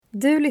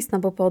Du lyssnar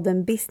på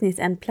podden Business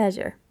and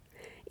Pleasure.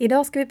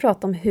 Idag ska vi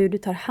prata om hur du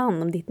tar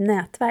hand om ditt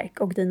nätverk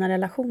och dina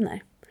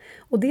relationer.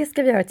 Och det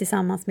ska vi göra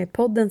tillsammans med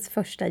poddens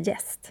första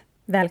gäst.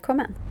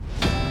 Välkommen!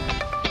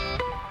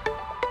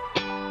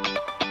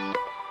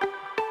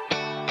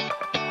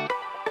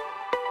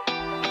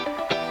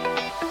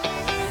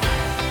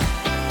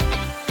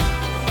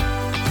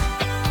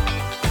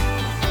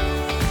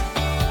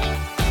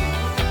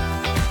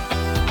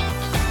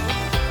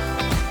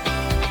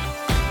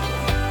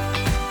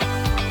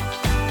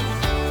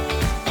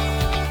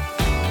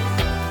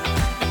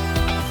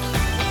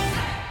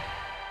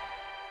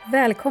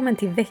 Välkommen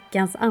till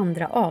veckans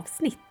andra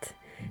avsnitt.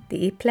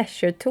 Det är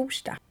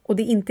Pleasure-torsdag och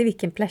det är inte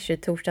vilken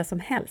Pleasure-torsdag som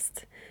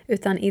helst.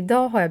 Utan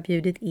idag har jag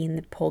bjudit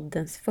in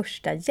poddens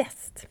första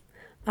gäst,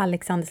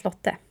 Alexander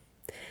Slotte.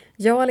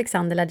 Jag och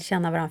Alexander lärde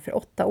känna varandra för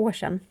 8 år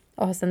sedan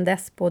och har sedan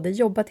dess både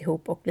jobbat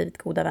ihop och blivit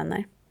goda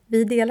vänner.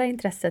 Vi delar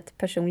intresset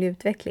personlig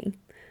utveckling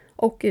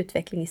och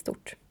utveckling i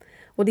stort.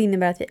 Och det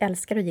innebär att vi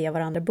älskar att ge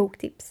varandra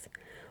boktips.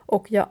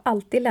 Och jag har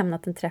alltid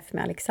lämnat en träff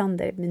med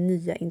Alexander med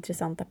nya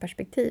intressanta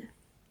perspektiv.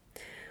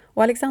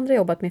 Och Alexander har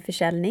jobbat med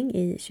försäljning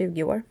i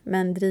 20 år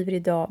men driver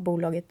idag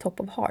bolaget Top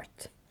of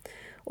Heart.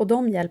 Och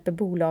de hjälper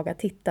bolag att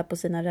titta på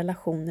sina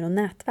relationer och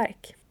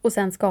nätverk och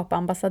sen skapa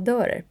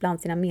ambassadörer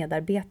bland sina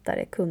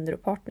medarbetare, kunder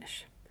och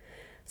partners.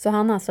 Så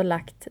han har alltså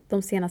lagt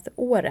de senaste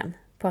åren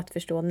på att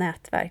förstå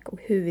nätverk och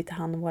hur vi tar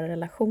hand om våra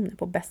relationer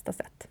på bästa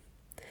sätt.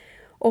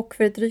 Och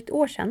för ett drygt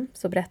år sedan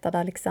så berättade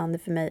Alexander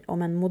för mig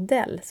om en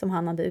modell som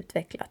han hade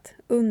utvecklat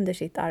under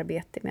sitt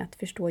arbete med att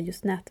förstå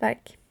just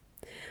nätverk.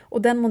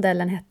 Och den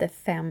modellen hette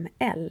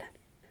 5L.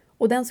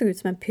 Och den såg ut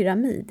som en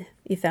pyramid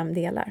i 5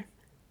 delar.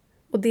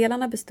 Och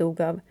delarna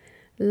bestod av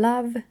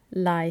Love,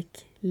 Like,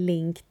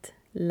 Linked,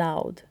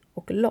 Loud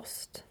och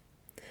Lost.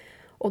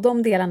 Och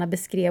de delarna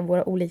beskrev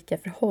våra olika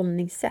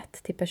förhållningssätt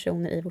till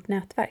personer i vårt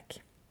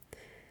nätverk.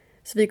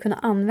 Så vi kunde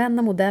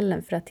använda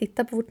modellen för att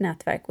titta på vårt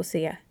nätverk och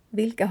se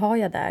vilka har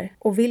jag där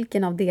och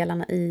vilken av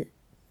delarna i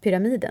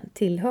pyramiden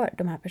tillhör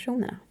de här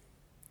personerna.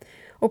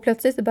 Och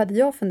plötsligt så började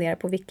jag fundera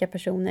på vilka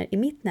personer i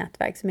mitt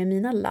nätverk som är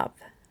mina love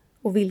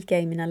och vilka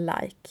är mina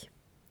like.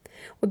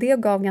 Och det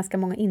gav ganska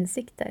många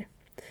insikter.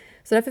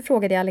 Så därför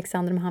frågade jag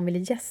Alexander om han ville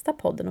gästa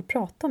podden och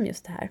prata om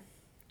just det här.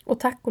 Och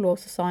tack och lov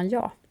så sa han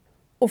ja.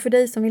 Och för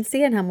dig som vill se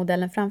den här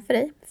modellen framför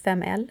dig,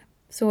 5L,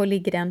 så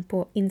ligger den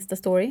på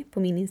Instastory, på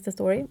min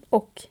Instastory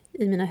och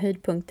i mina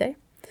höjdpunkter.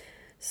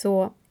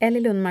 Så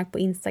Ellie Lundmark på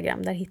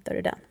Instagram, där hittar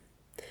du den.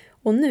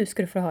 Och nu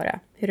ska du få höra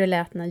hur det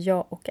lät när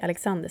jag och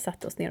Alexander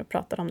satte oss ner och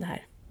pratade om det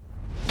här.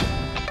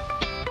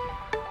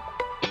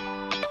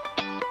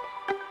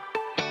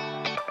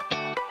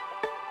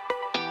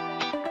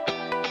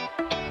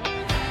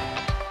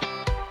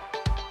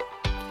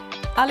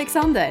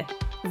 Alexander,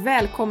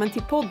 välkommen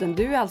till podden.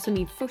 Du är alltså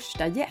min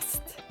första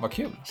gäst. Vad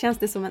kul. Känns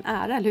det som en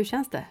ära, eller hur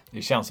känns det?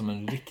 Det känns som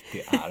en riktig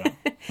ära.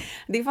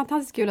 Det är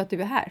fantastiskt kul att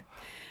du är här.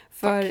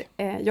 För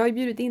jag har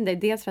bjudit in dig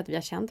dels för att vi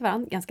har känt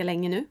varandra ganska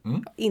länge nu.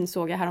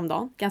 Insåg jag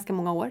häromdagen, ganska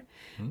många år.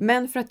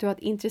 Men för att du har ett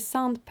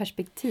intressant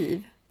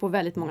perspektiv på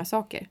väldigt många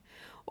saker.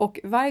 Och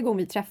varje gång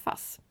vi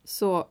träffas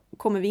så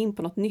kommer vi in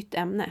på något nytt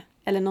ämne.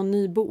 Eller någon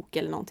ny bok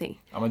eller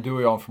någonting. Ja, men du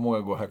och jag har en förmåga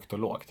att gå högt och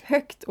lågt.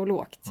 Högt och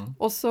lågt.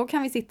 Och så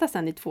kan vi sitta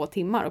sen i 2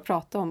 timmar och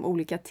prata om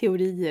olika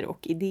teorier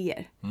och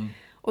idéer.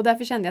 Och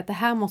därför kände jag att det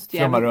här måste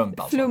ju...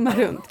 Flumma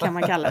runt kan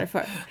man kalla det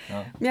för.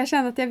 Ja. Men jag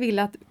kände att jag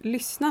ville att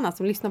lyssnarna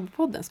som lyssnar på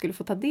podden skulle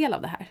få ta del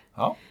av det här.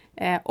 Ja.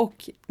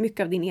 Och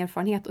mycket av din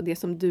erfarenhet och det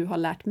som du har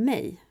lärt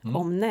mig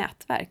om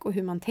nätverk och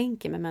hur man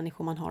tänker med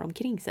människor man har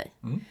omkring sig.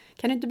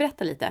 Kan du inte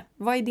berätta lite?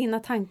 Vad är dina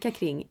tankar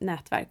kring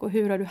nätverk och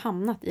hur har du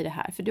hamnat i det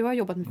här? För du har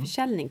jobbat med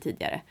försäljning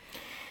tidigare.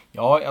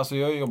 Ja, alltså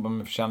jag har jobbat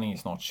med försäljning i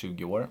snart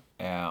 20 år.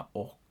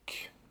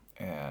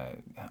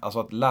 Alltså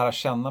att lära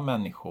känna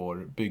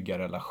människor, bygga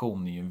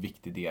relation är ju en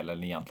viktig del,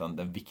 eller egentligen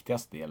den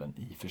viktigaste delen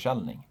i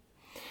försäljning.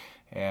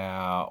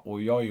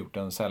 Och jag har gjort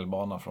en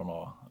säljbana från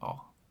att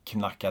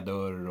knacka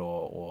dörr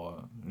och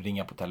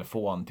ringa på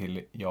telefon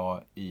till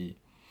jag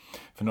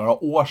för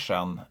några år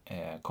sedan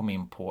kom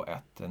in på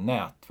ett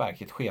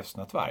nätverk, ett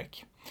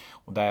chefsnätverk.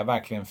 Och där jag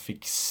verkligen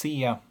fick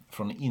se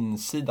från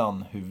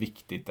insidan hur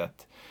viktigt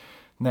ett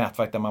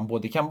nätverk där man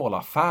både kan bolla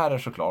affärer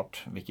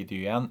såklart, vilket är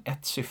ju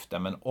ett syfte,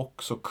 men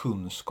också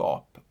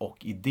kunskap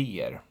och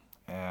idéer.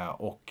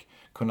 Och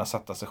kunna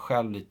sätta sig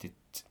själv lite i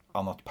ett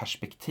annat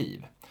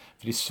perspektiv.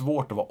 För det är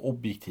svårt att vara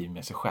objektiv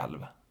med sig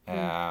själv.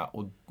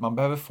 Och man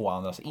behöver få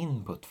andras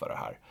input för det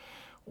här.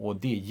 Och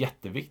det är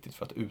jätteviktigt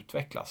för att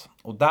utvecklas.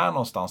 Och där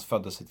någonstans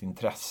föddes ett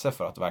intresse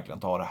för att verkligen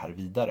ta det här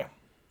vidare.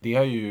 Det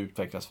har ju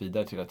utvecklats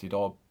vidare till att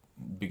idag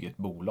bygga ett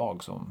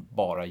bolag som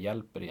bara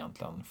hjälper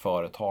egentligen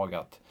företag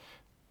att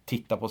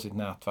titta på sitt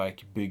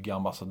nätverk, bygga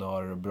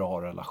ambassadörer och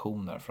bra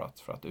relationer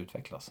för att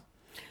utvecklas.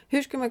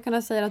 Hur skulle man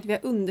kunna säga att vi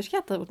har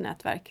underskattat vårt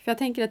nätverk? För jag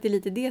tänker att det är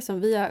lite det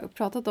som vi har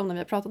pratat om när vi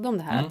har pratat om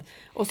det här.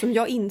 Och som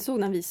jag insåg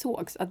när vi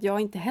sågs, att jag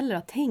inte heller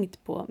har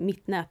tänkt på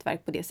mitt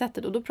nätverk på det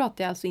sättet. Och då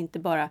pratar jag alltså inte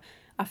bara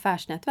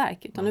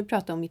affärsnätverk, utan nu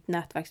pratar jag om mitt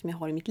nätverk som jag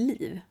har i mitt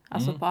liv.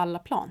 Alltså på alla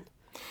plan.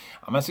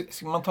 Ja, men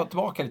ska man ta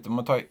tillbaka lite, om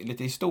man tar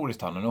lite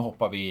historiskt här nu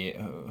hoppar vi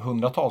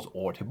hundratals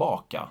år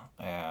tillbaka,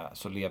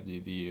 så levde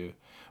vi ju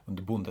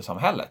under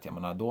bondesamhället. Jag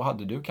menar, då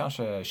hade du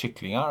kanske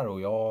kycklingar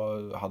och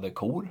jag hade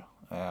kor,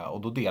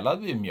 och då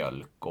delade vi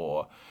mjölk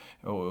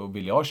och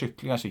vill jag ha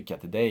kycklingar så gick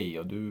jag till dig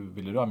och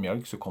ville du ha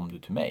mjölk så kom du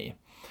till mig.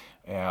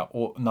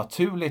 Och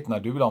naturligt när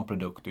du ville ha en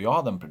produkt och jag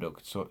hade en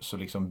produkt så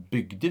liksom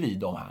byggde vi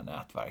de här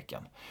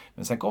nätverken.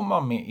 Men sen kom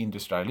man med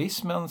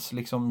industrialismens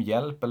liksom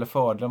hjälp eller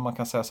fördel, man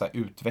kan säga så här,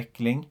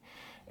 utveckling.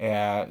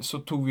 Så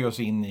tog vi oss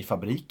in i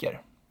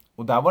fabriker.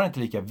 Och där var det inte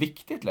lika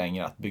viktigt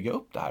längre att bygga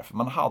upp det här. För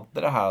man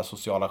hade det här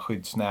sociala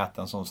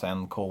skyddsnäten som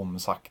sen kom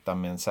sakta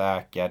men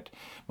säkert.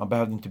 Man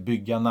behövde inte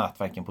bygga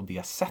nätverken på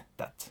det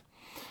sättet.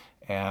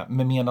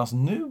 Men medan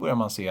nu börjar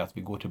man se att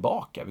vi går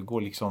tillbaka. Vi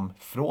går liksom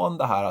från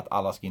det här att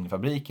alla ska in i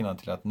fabrikerna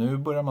till att nu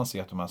börjar man se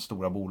att de här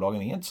stora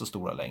bolagen är inte så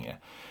stora längre.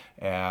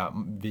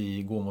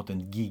 Vi går mot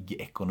en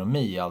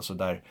gig-ekonomi, alltså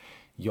där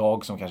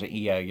jag som kanske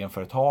är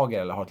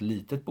egenföretagare eller har ett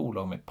litet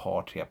bolag med ett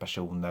par, 3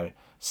 personer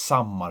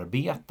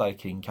samarbetar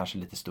kring kanske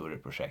lite större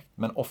projekt.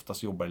 Men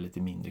oftast jobbar i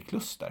lite mindre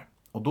kluster.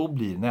 Och då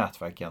blir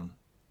nätverken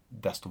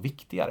desto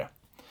viktigare.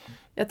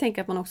 Jag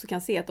tänker att man också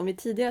kan se att om vi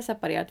tidigare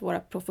separerat våra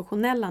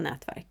professionella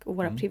nätverk och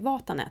våra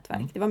privata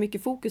nätverk. Det var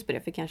mycket fokus på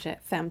det för kanske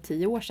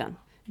 5-10 år sedan.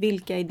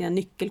 Vilka är dina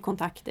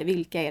nyckelkontakter?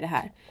 Vilka är det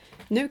här?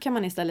 Nu kan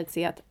man istället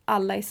se att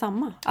alla är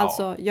samma.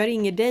 Alltså jag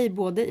ringer dig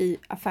både i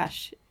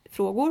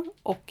affärsfrågor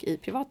och i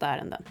privata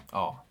ärenden.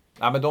 Ja,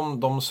 men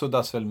de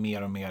suddas väl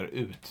mer och mer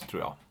ut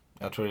tror jag.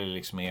 Jag tror det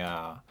liksom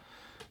är...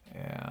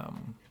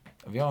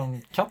 vi har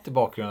en katt i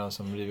bakgrunden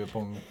som river på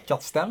en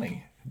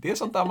kattställning. Det är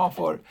sånt där man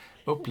får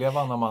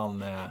uppleva när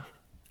man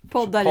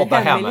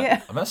poddar hemma.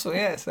 Ja, men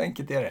så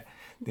enkelt är det.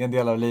 Det är en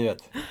del av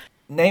livet.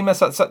 Nej,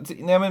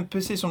 men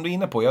precis som du är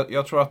inne på.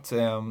 Jag tror att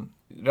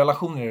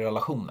relationer är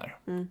relationer.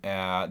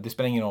 Det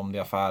spelar ingen roll om det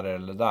är affärer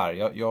eller där.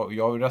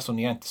 Jag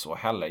resonerar inte så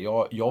heller.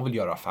 Jag vill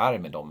göra affärer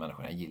med de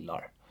människor jag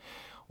gillar.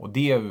 Och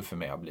det för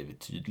mig har blivit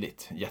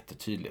tydligt,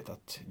 jättetydligt.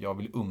 Att jag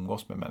vill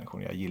umgås med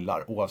människor jag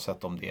gillar.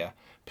 Oavsett om det är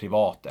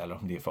privat eller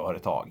om det är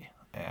företag.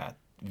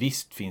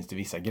 Visst finns det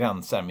vissa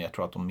gränser, men jag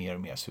tror att de mer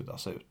och mer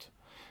suddas ut.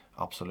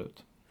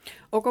 Absolut.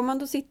 Och om man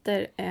då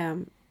sitter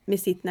med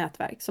sitt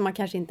nätverk som man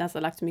kanske inte ens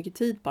har lagt så mycket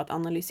tid på att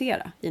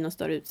analysera i någon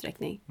större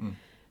utsträckning.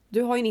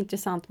 Du har ju en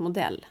intressant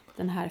modell,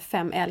 den här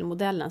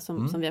 5L-modellen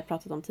som vi har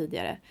pratat om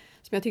tidigare.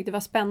 Som jag tyckte var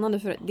spännande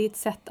för det är ett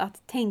sätt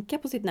att tänka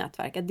på sitt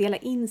nätverk, att dela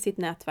in sitt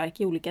nätverk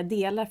i olika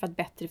delar för att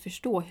bättre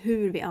förstå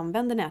hur vi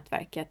använder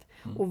nätverket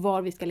och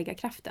var vi ska lägga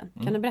kraften.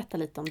 Kan du berätta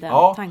lite om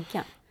den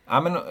tanken?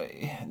 Ja, men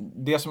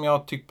det som jag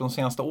har tyckt de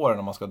senaste åren,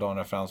 om man ska dra en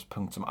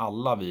referenspunkt som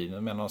alla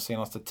men de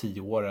senaste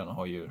 10 åren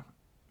har ju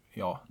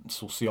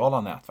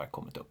sociala nätverk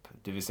kommit upp.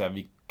 Det vill säga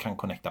vi kan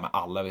connecta med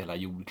alla över hela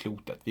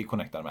jordklotet. Vi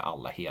connectar med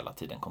alla hela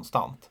tiden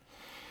konstant.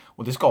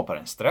 Och det skapar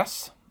en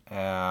stress.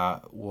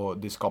 Och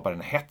det skapar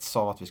en hets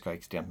av att vi ska ha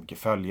extremt mycket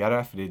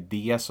följare. För det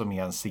är det som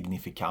är en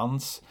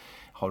signifikans.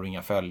 Har du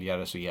inga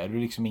följare så är du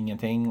liksom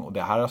ingenting. Och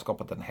det här har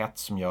skapat en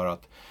hets som gör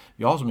att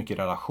vi har så mycket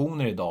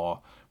relationer idag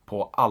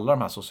på alla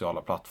de här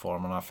sociala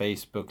plattformarna.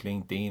 Facebook,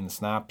 LinkedIn,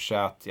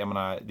 Snapchat. Jag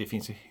menar, det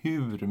finns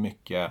hur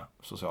mycket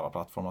sociala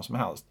plattformar som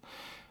helst.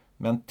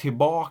 Men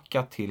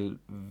tillbaka till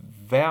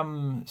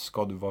vem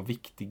ska du vara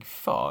viktig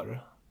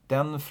för?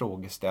 Den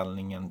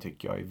frågeställningen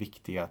tycker jag är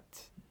viktig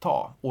att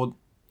ta. Och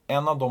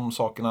en av de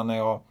sakerna när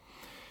jag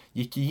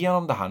gick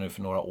igenom det här nu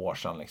för några år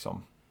sedan.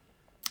 Liksom,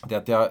 det är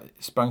att jag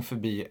sprang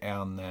förbi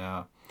en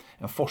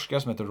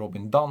forskare som heter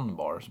Robin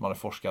Dunbar som hade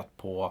forskat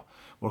på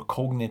vår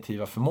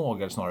kognitiva förmåga,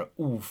 eller snarare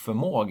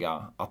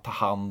oförmåga att ta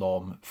hand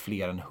om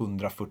fler än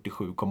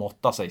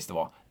 147,8 sägs det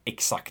vara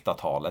exakta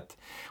talet.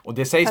 Och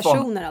det sägs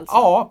personer alltså?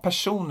 Ja,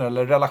 personer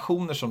eller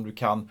relationer som du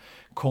kan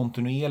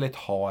kontinuerligt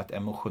ha ett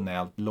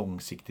emotionellt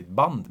långsiktigt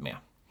band med.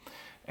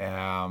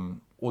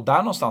 Och där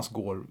någonstans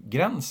går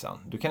gränsen.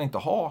 Du kan inte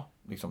ha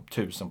liksom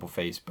 1000 på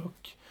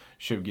Facebook,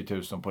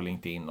 20 000 på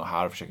LinkedIn och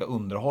här försöka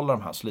underhålla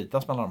de här,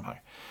 slitas mellan de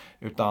här.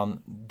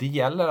 Utan det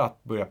gäller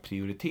att börja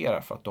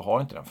prioritera för att du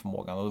har inte den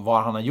förmågan. Och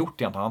vad han har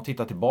gjort egentligen, han har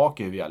tittat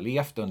tillbaka hur vi har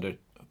levt under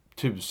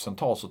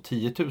tusentals och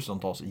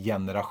tiotusentals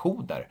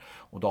generationer.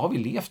 Och då har vi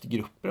levt i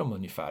grupper om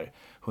ungefär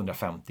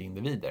 150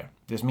 individer.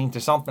 Det som är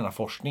intressant med den här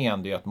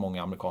forskningen är att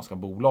många amerikanska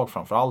bolag,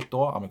 framförallt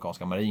då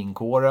amerikanska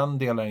marinkåren,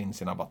 delar in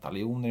sina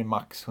bataljoner i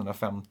max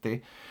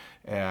 150.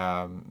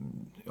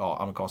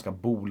 Amerikanska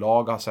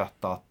bolag har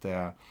sett att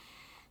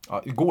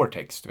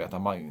Gore-Tex, du vet,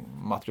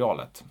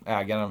 materialet,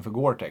 ägaren för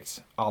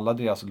Gore-Tex, alla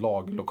deras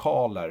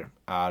laglokaler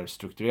är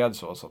strukturerade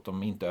så att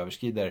de inte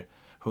överskrider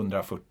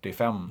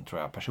 145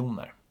 tror jag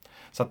personer.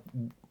 Så att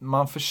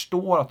man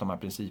förstår att de här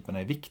principerna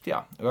är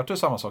viktiga. Och jag tror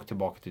samma sak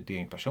tillbaka till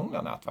ditt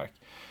personliga nätverk.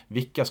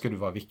 Vilka ska du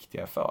vara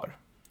viktiga för?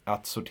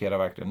 Att sortera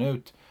verkligen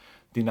ut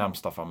din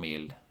närmsta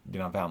familj,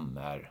 dina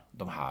vänner,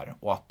 de här.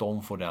 Och att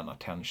de får den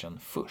attention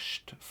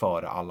först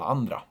före alla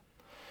andra.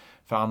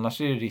 För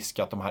annars är det risk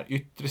att de här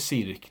yttre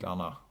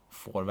cirklarna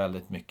får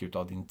väldigt mycket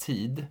av din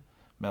tid.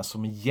 Men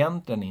som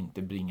egentligen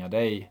inte bringar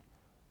dig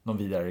någon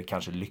vidare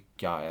kanske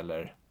lycka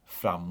eller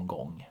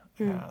framgång.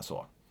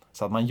 Så.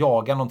 Så att man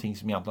jagar någonting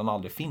som egentligen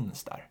aldrig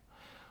finns där.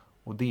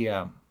 Och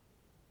det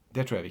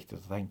tror jag är viktigt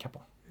att tänka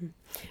på.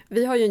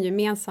 Vi har ju en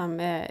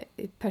gemensam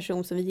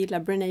person som vi gillar,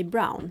 Brené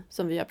Brown,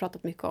 som vi har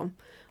pratat mycket om.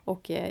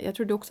 Och jag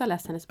tror du också har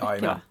läst hennes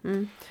böcker, va?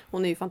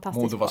 Hon är ju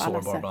fantastisk. Moder var på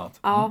alla sårbar sätt. bland annat.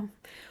 Ja.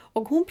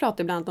 Och hon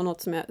pratade bland annat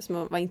om något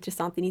som var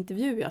intressant i en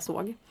intervju jag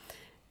såg.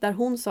 Där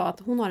hon sa att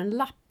hon har en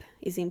lapp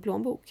i sin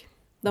plånbok.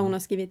 Där hon har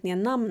skrivit ner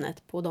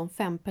namnet på de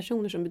 5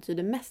 personer som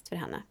betyder mest för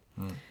henne.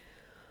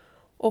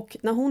 Och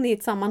när hon är i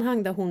ett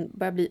sammanhang där hon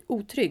börjar bli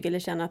otrygg eller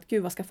känner att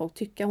gud, vad ska folk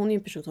tycka? Hon är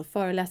en person som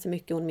föreläser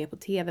mycket, hon är med på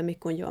tv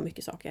mycket, hon gör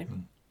mycket saker.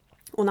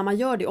 Och när man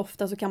gör det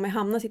ofta så kan man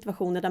hamna i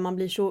situationer där man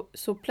blir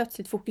så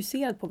plötsligt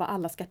fokuserad på vad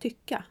alla ska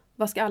tycka.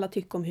 Vad ska alla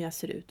tycka om hur jag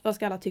ser ut? Vad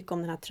ska alla tycka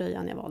om den här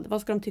tröjan jag valde?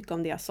 Vad ska de tycka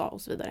om det jag sa?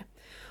 Och så vidare.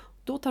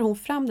 Då tar hon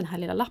fram den här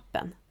lilla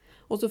lappen.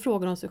 Och så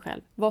frågar hon sig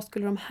själv, vad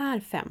skulle de här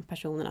 5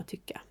 personerna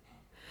tycka?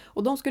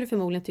 Och de skulle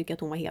förmodligen tycka att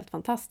hon var helt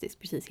fantastisk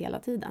precis hela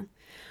tiden.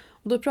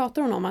 Och då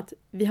pratar hon om att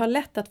vi har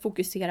lätt att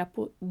fokusera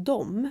på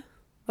dem,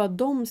 vad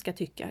de ska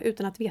tycka,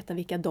 utan att veta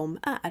vilka de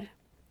är.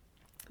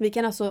 Vi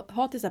kan alltså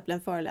ha till exempel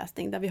en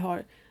föreläsning där vi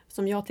har,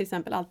 som jag till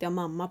exempel alltid har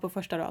mamma på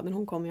första raden,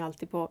 hon kommer ju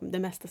alltid på det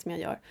mesta som jag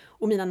gör,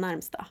 och mina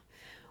närmsta.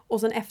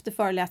 Och sen efter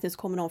föreläsningen så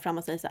kommer de fram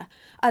och säger så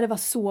här, det var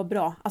så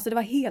bra, alltså det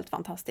var helt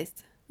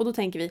fantastiskt. Och då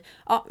tänker vi,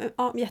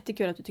 ja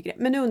jättekul att du tycker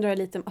det, men nu undrar jag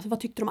lite, alltså, vad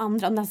tyckte de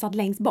andra, de satt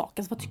längst bak,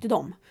 alltså vad tyckte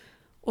de?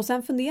 Och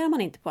sen funderar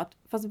man inte på att,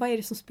 fast vad är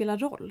det som spelar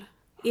roll?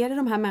 Är det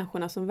de här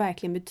människorna som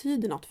verkligen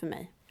betyder något för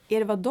mig? Är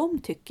det vad de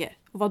tycker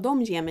och vad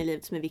de ger mig i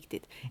livet som är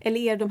viktigt?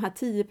 Eller är det de här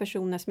 10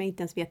 personerna som jag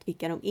inte ens vet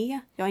vilka de är?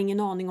 Jag har ingen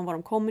aning om var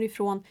de kommer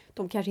ifrån.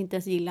 De kanske inte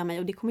ens gillar mig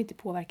och det kommer inte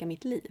påverka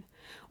mitt liv.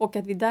 Och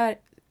att vi där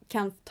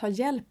kan ta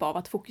hjälp av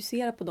att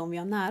fokusera på dem vi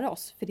har nära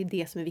oss. För det är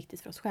det som är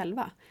viktigt för oss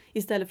själva.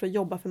 Istället för att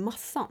jobba för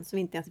massan som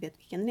vi inte ens vet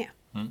vilken den är.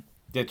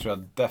 Det tror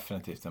jag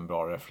definitivt är en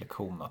bra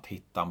reflektion, att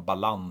hitta en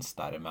balans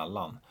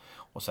däremellan.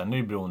 Och sen är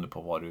det beroende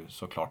på vad du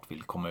såklart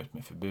vill komma ut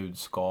med för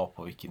budskap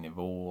och vilken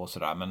nivå och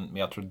sådär. Men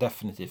jag tror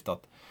definitivt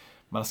att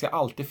man ska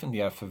alltid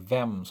fundera, för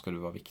vem ska du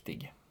vara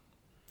viktig?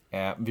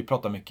 Vi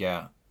pratar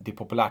mycket, det är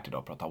populärt idag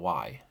att prata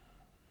why.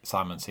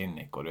 Simon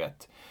Sinek, och du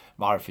vet,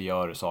 varför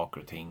gör du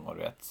saker och ting, och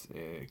du vet,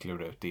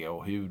 klura ut det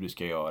och hur du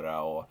ska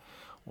göra och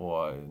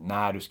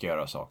när du ska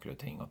göra saker och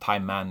ting, och time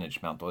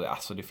management, och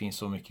alltså det finns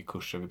så mycket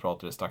kurser, vi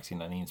pratade strax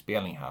innan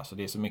inspelning här, så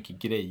det är så mycket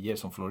grejer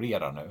som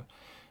florerar nu.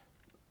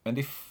 Men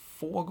det är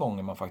få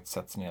gånger man faktiskt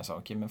sätter sig ner och säger,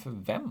 okej, men för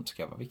vem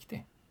ska jag vara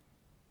viktig?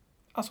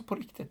 Alltså på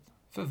riktigt,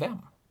 för vem?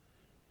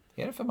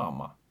 Är det för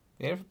mamma?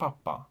 Är det för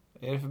pappa?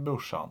 Är det för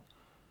brorsan?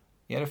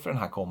 Är det för den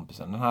här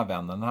kompisen, den här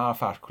vännen, den här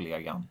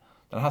affärskollegan,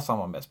 den här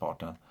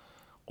samarbetspartnern?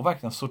 Och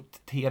verkligen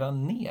sortera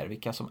ner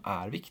vilka som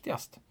är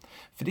viktigast.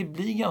 För det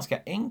blir ganska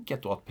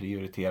enkelt då att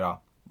prioritera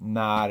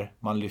när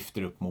man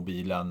lyfter upp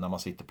mobilen, när man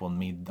sitter på en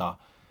middag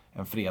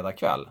en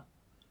fredagkväll.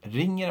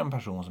 Ringer en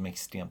person som är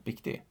extremt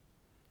viktig,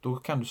 då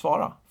kan du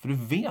svara. För du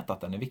vet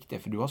att den är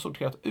viktig, för du har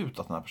sorterat ut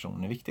att den här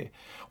personen är viktig.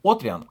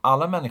 Återigen,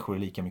 alla människor är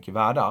lika mycket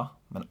värda,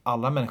 men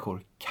alla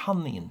människor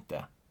kan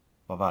inte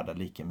vara värda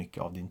lika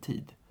mycket av din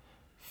tid.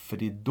 För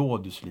det är då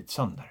du slits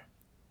sönder.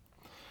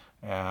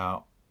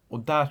 Och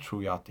där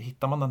tror jag att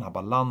hittar man den här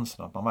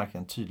balansen, att man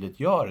verkligen tydligt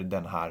gör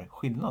den här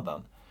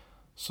skillnaden,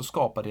 så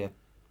skapar det ett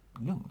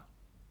lugn.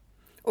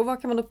 Och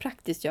vad kan man då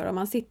praktiskt göra? Om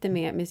man sitter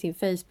med sin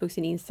Facebook,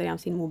 sin Instagram,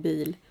 sin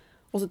mobil,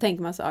 och så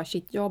tänker man så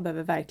shit, jag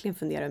behöver verkligen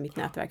fundera över mitt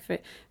nätverk. För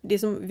det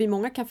som vi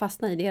många kan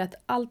fastna i, det är att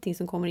allting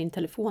som kommer in i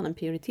telefonen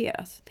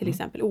prioriteras. Till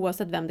exempel,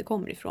 oavsett vem det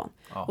kommer ifrån.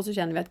 Ja. Och så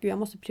känner vi att jag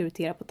måste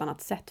prioritera på ett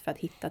annat sätt för att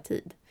hitta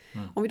tid.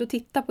 Om vi då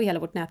tittar på hela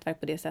vårt nätverk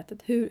på det sättet,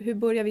 hur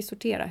börjar vi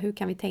sortera? Hur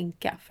kan vi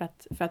tänka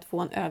för att få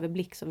en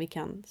överblick som vi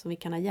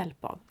kan ha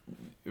hjälp av?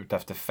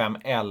 Utefter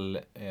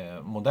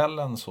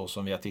 5L-modellen, så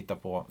som vi har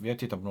tittat på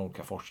några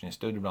olika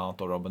forskningsstudier, bland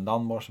annat av Robin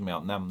Dunbar som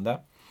jag nämnde,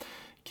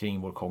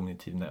 kring vår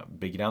kognitiva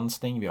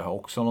begränsning. Vi har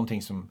också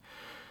någonting som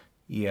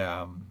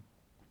är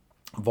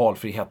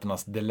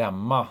valfriheternas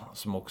dilemma,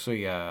 som också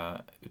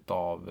är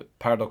utav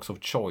Paradox of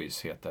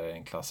Choice, heter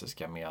den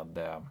klassiska, med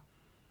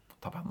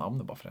tappa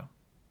namnet bara för det.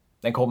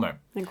 Den kommer.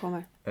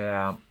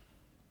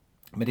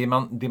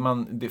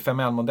 Men det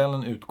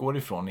 5L-modellen utgår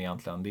ifrån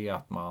egentligen, det är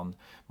att man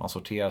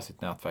sorterar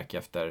sitt nätverk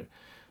efter,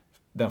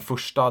 den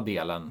första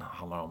delen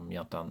handlar om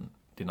egentligen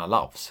dina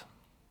loves.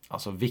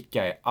 Alltså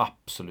vilka är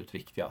absolut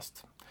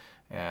viktigast?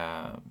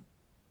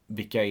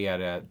 Vilka är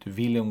det du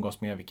vill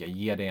umgås med? Vilka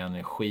ger dig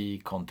energi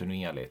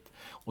kontinuerligt?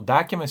 Och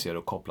där kan man se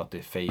då, kopplat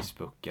till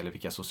Facebook eller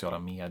vilka sociala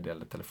medier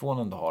eller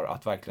telefonen du har,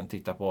 att verkligen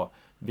titta på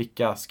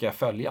vilka ska jag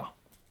följa?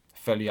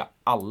 Följa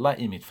alla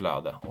i mitt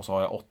flöde, och så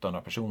har jag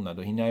 800 personer,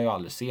 då hinner jag ju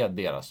aldrig se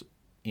deras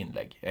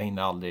inlägg. Jag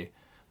hinner aldrig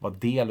vara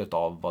del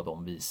av vad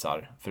de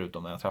visar,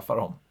 förutom när jag träffar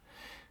dem.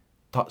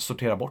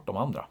 Sortera bort de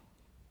andra.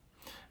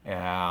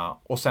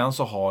 Och sen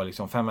så har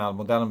liksom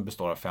 5L-modellen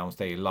består av 5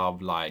 steg: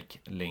 love, like,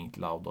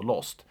 linked, loved och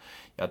lost.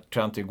 Jag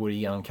tror inte vi går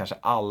igenom kanske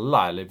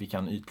alla, eller vi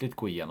kan ytligt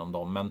gå igenom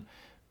dem, men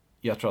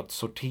jag tror att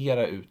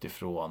sortera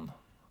utifrån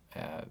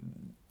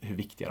hur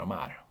viktiga de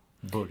är.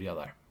 Börja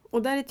där.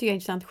 Och där är det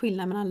intressant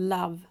skillnad mellan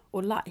love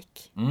och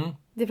like.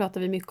 Det pratade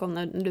vi mycket om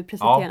när du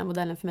presenterade den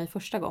modellen för mig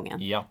första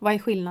gången. Ja. Vad är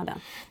skillnaden?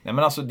 Nej,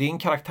 men alltså, det är en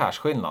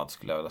karaktärsskillnad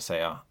skulle jag vilja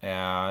säga.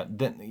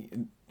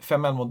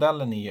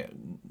 5L-modellen är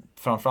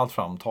framförallt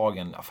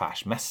framtagen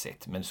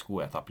affärsmässigt, men det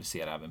går att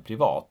applicera även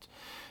privat.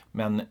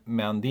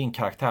 Men det är en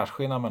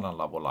karaktärsskillnad mellan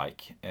love och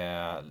like.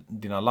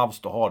 Dina loves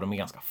du har, de är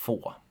ganska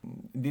få.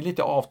 Det är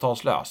lite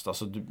avtalslöst.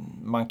 Alltså,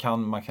 man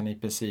kan i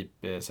princip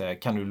säga,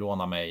 kan du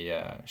låna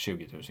mig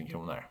 20 000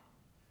 kronor?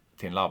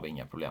 Till en love,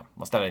 inga problem.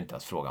 Man ställer inte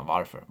ens frågan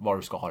varför, vad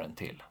du ska ha den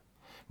till.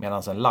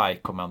 Medan en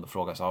like kommer ändå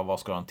fråga sig, vad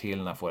ska du ha den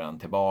till, när får jag den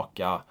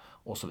tillbaka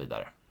och så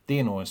vidare. Det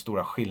är nog den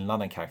stora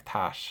skillnaden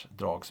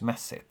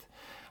karaktärsdragsmässigt.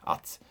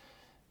 Att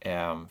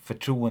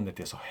förtroendet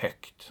är så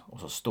högt och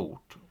så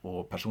stort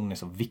och personen är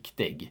så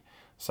viktig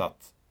så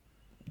att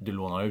du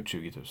lånar ut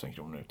 20 000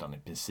 kronor utan i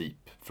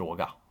princip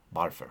fråga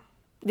varför.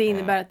 Det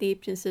innebär att det är i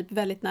princip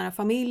väldigt nära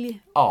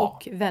familj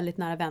och väldigt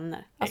nära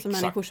vänner. Alltså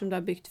exakt. Människor som du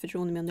har byggt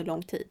förtroende med under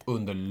lång tid.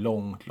 Under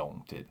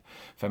lång tid.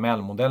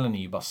 5L-modellen är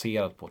ju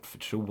baserad på ett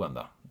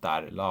förtroende.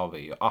 Där love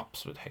är ju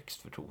absolut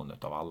högst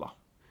förtroendet av alla.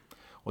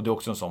 Och det är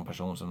också en sån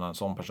person som när en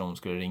sån person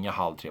skulle ringa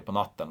 2:30 på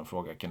natten och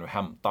fråga, kan du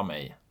hämta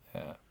mig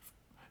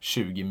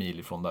 20 mil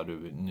ifrån där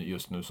du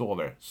just nu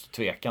sover, så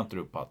tvekar inte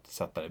du på att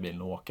sätta dig i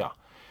bilen och åka.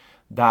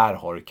 Där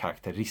har du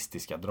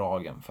karaktäristiska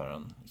dragen för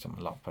en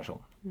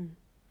love-person. Mm.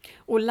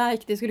 Och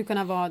like, det skulle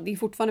kunna vara, det är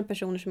fortfarande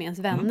personer som är ens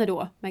vänner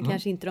då, men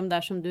kanske inte de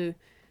där som du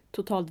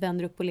totalt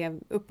vänder upp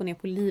och ner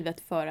på livet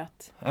för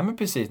att... Ja, men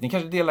precis. Ni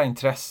kanske delar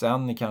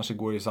intressen, ni kanske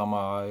går i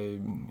samma,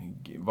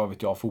 vad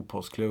vet jag,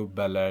 fotbollsklubb,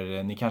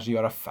 eller ni kanske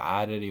gör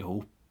affärer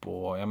ihop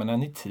och jag menar,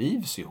 ni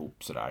trivs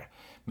ihop sådär.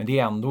 Men det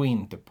är ändå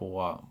inte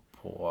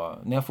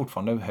ni har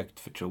fortfarande högt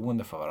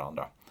förtroende för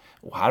varandra.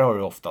 Och här har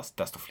du oftast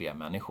desto fler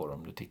människor.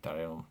 Om du tittar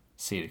i de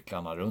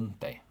cirklarna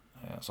runt dig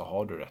så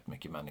har du rätt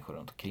mycket människor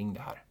runt omkring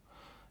det här.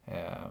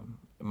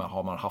 Men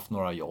har man haft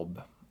några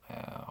jobb,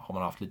 har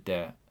man haft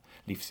lite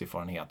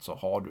livserfarenhet, så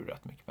har du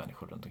rätt mycket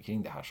människor runt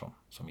omkring det här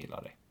som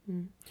gillar dig.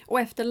 Mm. Och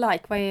efter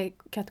like, vad är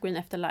kategorin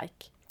efter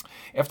like?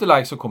 Efter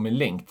like så kommer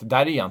linked.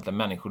 Där är egentligen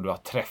människor du har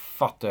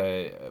träffat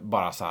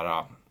bara så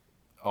här,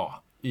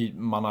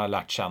 man har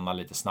lärt känna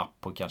lite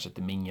snabbt på kanske ett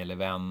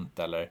mingelevent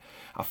eller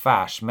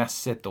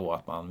affärsmässigt då,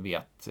 att man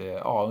vet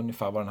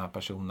ungefär vad den här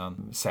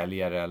personen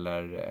säljer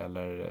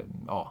eller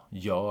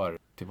gör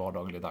till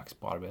vardagligdags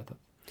på arbetet.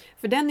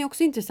 För den är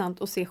också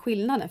intressant att se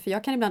skillnaden, för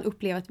jag kan ibland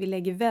uppleva att vi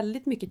lägger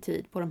väldigt mycket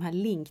tid på de här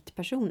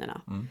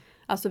linked-personerna.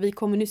 Alltså vi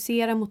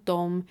kommunicerar mot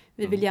dem,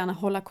 vi vill gärna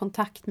hålla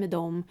kontakt med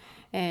dem.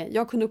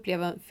 Jag kunde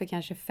uppleva för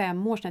kanske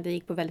 5 år sedan att jag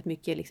gick på väldigt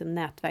mycket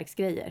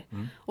nätverksgrejer.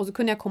 Och så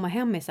kunde jag komma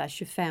hem med så här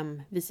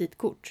 25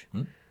 visitkort.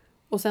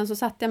 Och sen så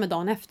satt jag med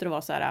dagen efter och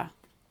var så här...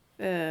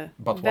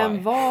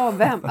 vem var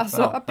vem?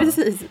 Alltså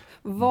precis.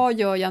 Vad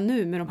gör jag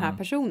nu med de här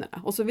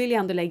personerna? Och så vill jag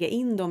ändå lägga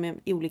in dem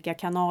i olika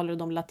kanaler och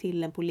de la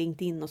till en på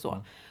LinkedIn och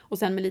så. Och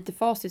sen med lite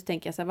facit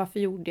tänker jag så här, varför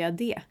gjorde jag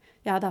det?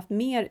 Jag hade haft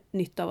mer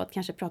nytta av att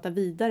kanske prata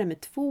vidare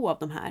med 2 av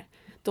de här.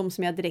 De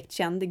som jag direkt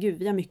kände, gud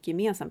vi har mycket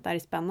gemensamt, det här är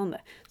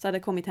spännande. Så hade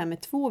jag kommit hem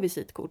med 2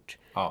 visitkort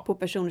på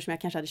personer som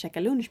jag kanske hade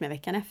käkat lunch med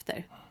veckan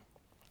efter.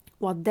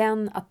 Och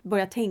att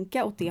börja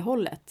tänka åt det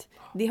hållet,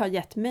 det har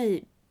gett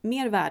mig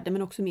mer värde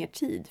men också mer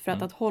tid. För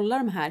att hålla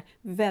de här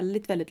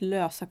väldigt, väldigt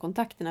lösa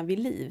kontakterna vid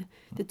liv,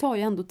 det tar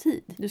ju ändå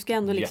tid. Du ska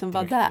ändå liksom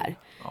vara där.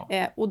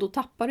 Och då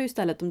tappar du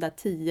istället de där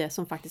 10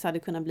 som faktiskt hade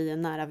kunnat bli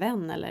en nära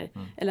vän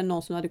eller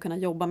någon som du hade kunnat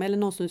jobba med eller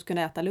någon som du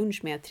skulle äta lunch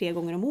med 3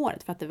 gånger om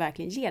året för att det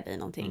verkligen ger dig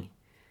någonting.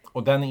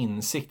 Och den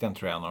insikten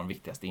tror jag är en av de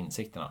viktigaste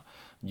insikterna.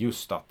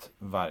 Just att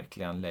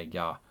verkligen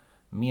lägga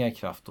mer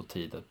kraft och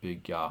tid att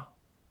bygga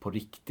på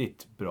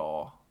riktigt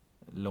bra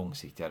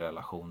långsiktiga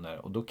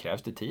relationer, och då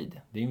krävs det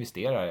tid. Det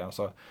investerar.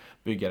 Alltså,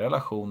 bygga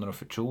relationer och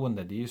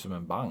förtroende, det är ju som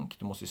en bank.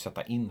 Du måste ju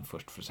sätta in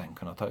först för att sen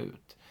kunna ta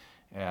ut.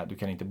 Du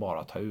kan inte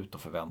bara ta ut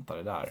och förvänta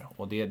dig där.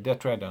 Och det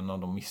tror jag är en av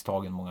de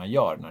misstagen många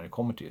gör när det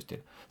kommer till just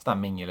till sådana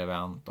här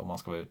mingelevent och man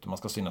ska vara ute, man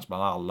ska synas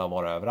bland alla och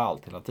vara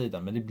överallt hela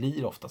tiden. Men det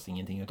blir oftast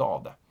ingenting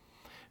utav det.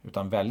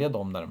 Utan välja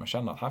dem där man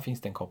känner att här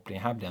finns det en koppling,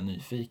 här blir jag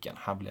nyfiken,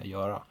 här blir jag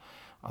göra.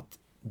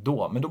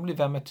 Men då blir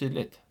vem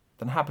tydligt.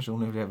 Den här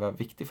personen vill jag vara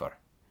viktig för.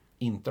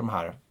 Inte de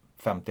här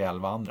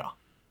 50-11 andra.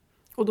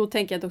 Och då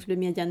tänker jag att det också blir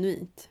mer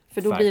genuint.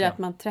 För då blir det att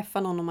man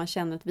träffar någon och man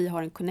känner att vi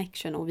har en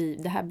connection och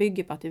det här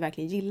bygger på att vi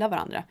verkligen gillar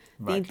varandra.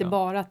 Verkligen. Det är inte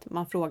bara att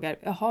man frågar,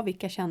 jaha,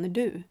 vilka känner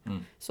du?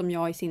 Som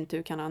jag i sin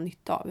tur kan ha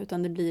nytta av.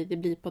 Utan det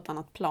blir på ett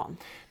annat plan.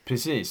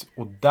 Precis,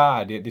 och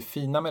där, det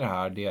fina med det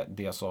här,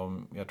 det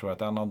som jag tror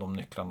att en av de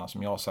nycklarna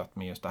som jag har sett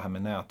med just det här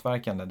med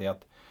nätverkande, det är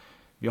att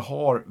vi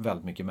har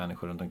väldigt mycket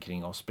människor runt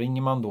omkring oss.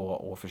 Springer man då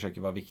och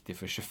försöker vara viktig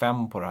för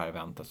 25 på det här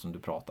eventet som du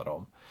pratade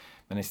om,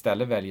 men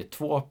istället väljer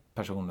 2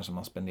 personer som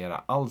man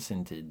spenderar all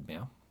sin tid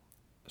med,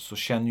 så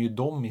känner ju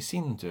de i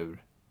sin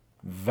tur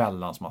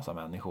väldans massa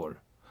människor.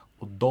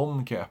 Och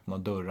de kan öppna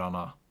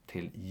dörrarna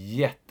till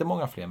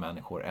jättemånga fler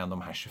människor än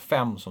de här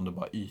 25 som du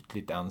bara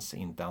ytligt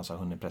inte ens har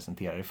hunnit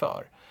presentera dig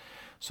för.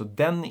 Så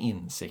den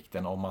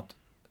insikten om att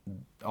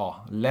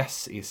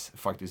less is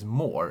faktiskt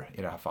more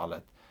i det här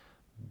fallet,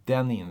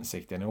 den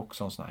insikten är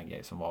också en sån här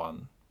grej som var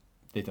en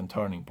liten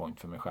turning point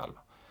för mig själv.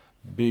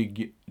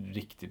 Bygg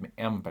riktigt med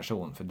en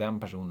person, för den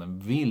personen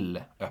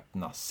vill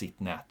öppna sitt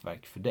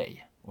nätverk för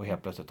dig. Och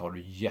helt plötsligt har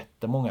du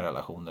jättemånga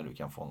relationer du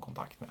kan få en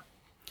kontakt med.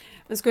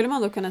 Men skulle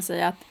man då kunna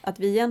säga att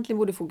vi egentligen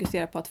borde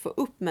fokusera på att få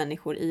upp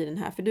människor i den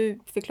här, för du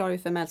förklarar ju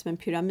för mig som en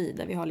pyramid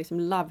där vi har liksom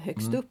love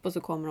högst upp och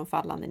så kommer de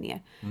fallande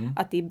ner.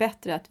 Att det är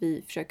bättre att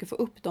vi försöker få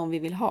upp dem vi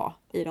vill ha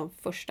i de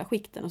första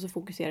skikten och så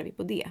fokuserar vi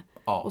på det.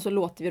 Ja. Och så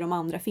låter vi de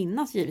andra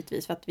finnas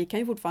givetvis, för att vi kan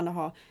ju fortfarande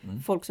ha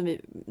folk som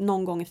vi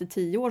någon gång efter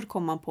 10 år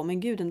kommer man på, men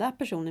gud, den där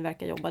personen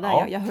verkar jobba där,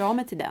 Ja. jag hör av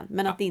mig till den.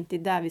 Men att det inte är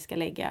där vi ska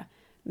lägga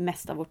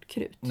mest av vårt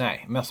krut.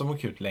 Nej, mest av vårt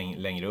krut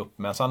längre upp.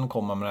 Men sen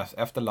kommer man,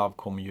 efter love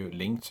kommer ju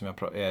link som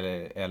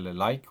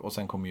eller like, och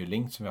sen kommer ju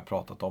link som vi har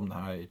pratat om, det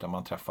här utan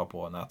man träffar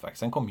på nätverk.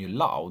 Sen kommer ju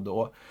loud,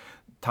 och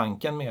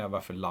tanken med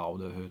varför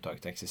loud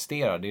överhuvudtaget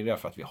existerar, det är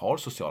därför att vi har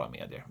sociala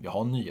medier, vi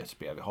har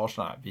nyhetsbrev, vi har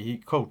såna här,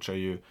 vi coachar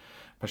ju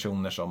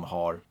personer som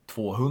har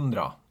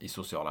 200 i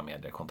sociala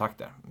medier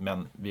kontakter,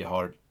 men vi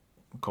har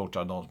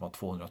coachar de som har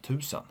 200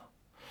 000.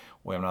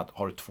 Och jag menar att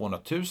har du 200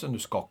 000 du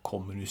ska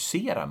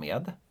kommunicera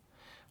med,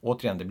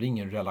 återigen, det blir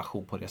ingen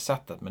relation på det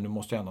sättet, men du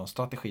måste ju ändå ha en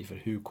strategi för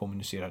hur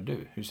kommunicerar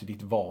du? Hur ser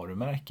ditt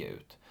varumärke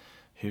ut?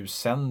 Hur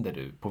sänder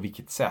du? På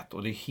vilket sätt?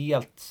 Och det är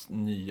helt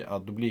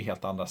då blir det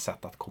helt andra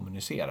sätt att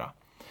kommunicera.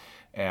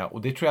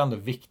 Och det tror jag ändå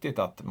är viktigt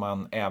att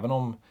man, även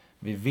om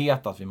vi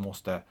vet att vi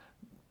måste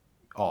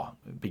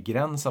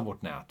begränsa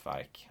vårt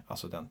nätverk,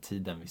 alltså den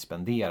tiden vi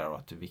spenderar, och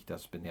att det är viktigt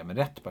att spendera med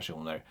rätt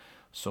personer,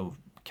 så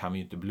kan vi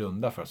ju inte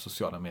blunda för att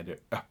sociala medier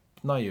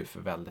öppnar ju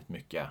för väldigt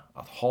mycket.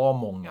 Att ha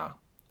många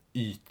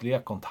ytliga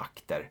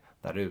kontakter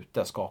där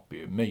ute skapar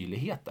ju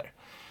möjligheter.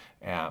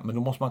 Men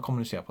då måste man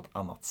kommunicera på ett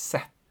annat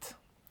sätt.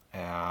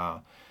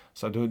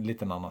 Så det är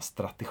lite en annan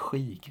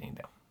strategi kring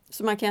det.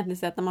 Så man kan egentligen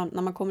säga att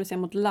när man kommunicerar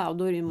mot loud,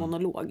 då är det en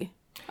monolog.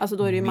 Alltså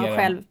då är det ju man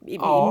själv,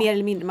 mer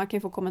eller mindre, man kan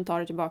ju få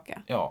kommentarer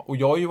tillbaka. Ja, och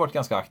jag har ju varit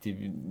ganska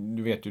aktiv,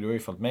 du vet ju, du har ju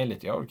följt mig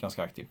lite, jag har varit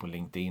ganska aktiv på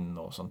LinkedIn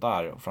och sånt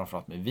där. Och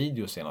framförallt med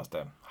video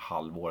senaste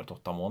halvåret,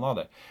 8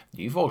 månader.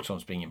 Det är ju folk som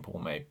springer på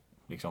mig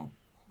liksom,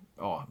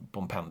 på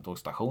en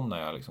pendeltågsstation när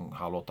jag liksom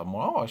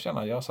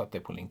 7:30, jag har satt det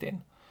på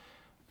LinkedIn.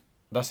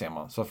 Där ser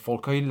man. Så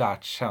folk har ju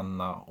lärt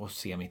känna och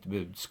se mitt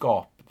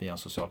budskap via en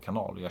social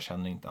kanal, och jag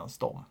känner inte ens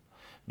dem.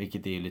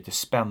 Vilket är lite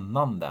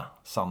spännande.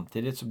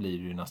 Samtidigt så blir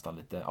det ju nästan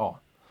lite,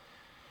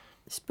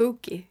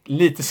 spooky.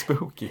 Lite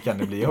spooky kan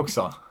det bli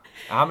också.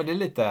 Ja, men det är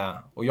lite,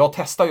 och jag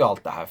testar ju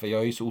allt det här för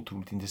jag är ju så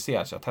otroligt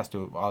intresserad, så jag testar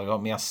ju,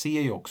 men jag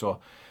ser ju också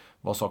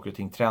vad saker och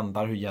ting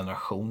trendar, hur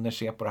generationer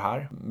ser på det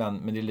här.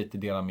 Men det är lite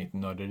del av mitt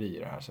nörderi i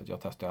det här, så att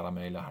jag testar alla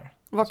möjliga här.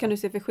 Vad kan du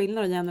se för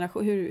skillnad i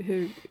generation?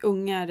 Hur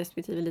unga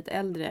respektive lite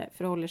äldre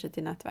förhåller sig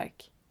till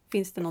nätverk?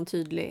 Finns det någon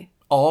tydlig?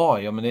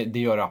 Ja, men det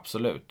gör det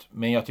absolut.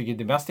 Men jag tycker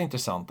det mest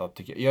intressanta,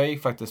 jag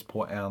gick faktiskt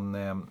på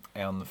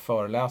en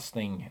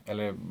föreläsning,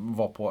 eller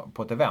var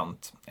på ett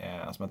event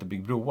som heter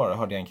Bygg broar. Jag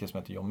hörde en kille som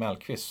heter John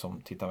Mellqvist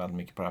som tittar väldigt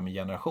mycket på det här med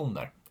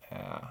generationer.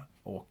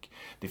 Och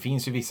det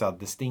finns ju vissa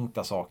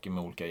distinkta saker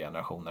med olika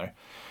generationer.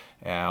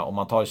 Om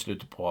man tar i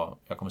slutet på,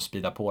 jag kommer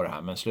speeda på det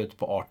här, men slutet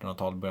på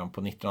 1800-talet, början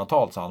på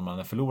 1900-talet så hade man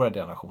en förlorad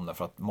generation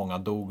för att många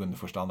dog under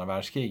första och andra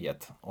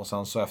världskriget. Och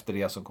sen så efter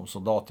det så kom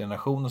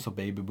soldatgenerationen, så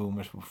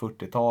babyboomers på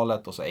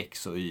 40-talet och så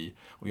X och Y.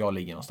 Och jag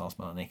ligger någonstans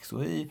mellan X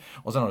och Y.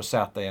 Och sen har du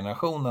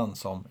Z-generationen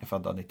som är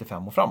födda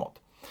 95 och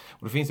framåt.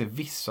 Och det finns det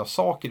vissa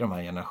saker i de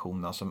här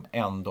generationerna som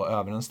ändå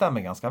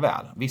överensstämmer ganska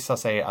väl. Vissa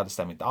säger att det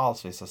stämmer inte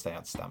alls, vissa säger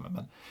att det stämmer,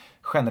 men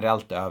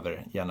generellt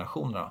över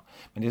generationerna.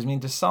 Men det som är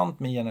intressant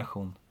med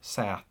generation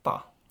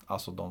Z,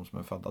 alltså de som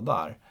är födda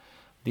där,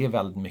 det är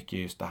väldigt mycket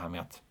just det här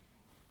med att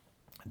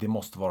det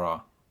måste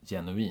vara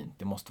genuint,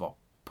 det måste vara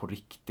på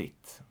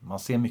riktigt. Man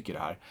ser mycket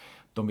det här.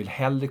 De vill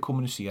hellre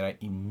kommunicera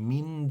i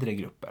mindre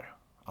grupper.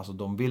 Alltså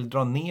de vill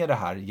dra ner det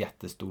här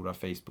jättestora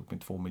Facebook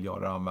med 2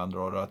 miljarder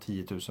användare och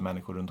 10 000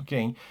 människor runt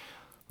omkring.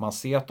 Man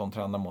ser att de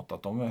trendar mot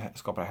att de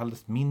skapar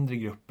helst mindre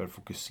grupper,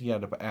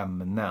 fokuserade på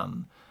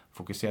ämnen,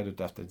 fokuserade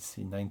ut efter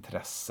sina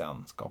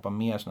intressen, skapar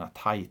mer sådana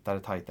här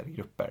tajtare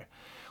grupper.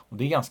 Och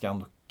det är ganska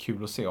ändå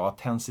kul att se, och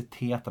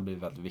autenicitet har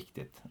blivit väldigt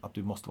viktigt. Att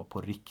du måste vara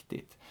på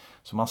riktigt.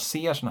 Så man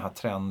ser sådana här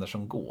trender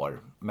som går,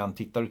 men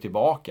tittar du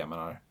tillbaka,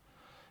 menar,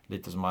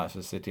 lite som jag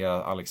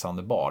citerar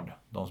Alexander Bard.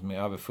 De som är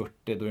över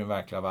 40, då är den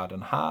verkliga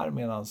världen här,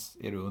 medan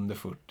är du under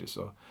 40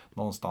 så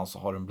någonstans så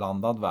har du en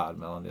blandad värld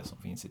mellan det som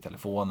finns i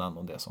telefonen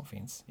och det som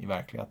finns i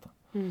verkligheten.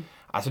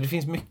 Alltså det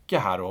finns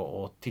mycket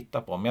här att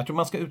titta på, men jag tror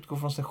man ska utgå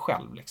från sig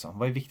själv. Liksom.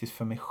 Vad är viktigt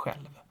för mig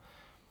själv?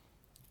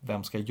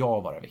 Vem ska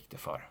jag vara viktig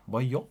för?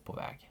 Vad är jag på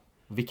väg?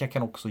 Vilka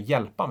kan också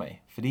hjälpa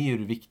mig? För det är ju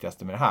det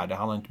viktigaste med det här. Det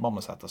handlar inte bara om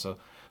att sätta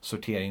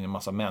sortera in en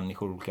massa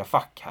människor i olika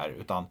fack här,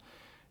 utan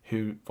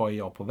vad är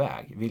jag på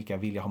väg? Vilka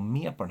vill jag ha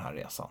med på den här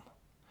resan?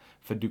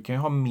 För du kan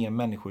ju ha med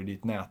människor i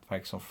ditt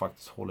nätverk som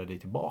faktiskt håller dig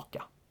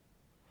tillbaka.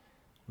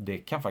 Det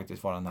kan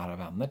faktiskt vara nära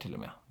vänner till och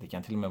med. Det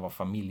kan till och med vara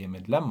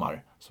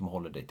familjemedlemmar som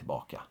håller dig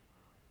tillbaka.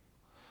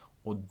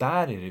 Och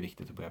där är det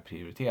viktigt att börja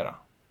prioritera.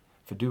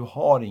 För du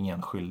har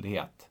ingen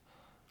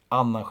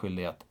annan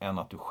skyldighet än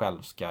att du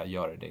själv ska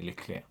göra dig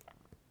lycklig.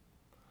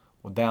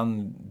 Och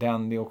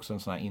den är också en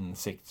sån här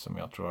insikt som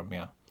jag tror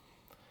med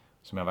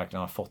som jag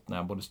verkligen har fått när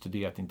jag både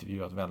studerat och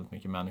intervjuat väldigt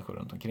mycket människor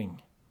runt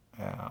omkring.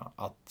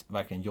 Att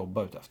verkligen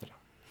jobba ut efter det.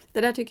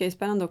 Det där tycker jag är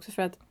spännande också,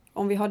 för att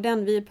om vi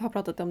har vi har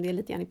pratat om det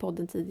lite grann i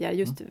podden tidigare,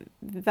 just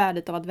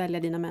värdet av att välja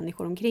dina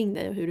människor omkring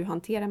dig och hur du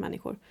hanterar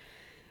människor.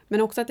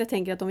 Men också att jag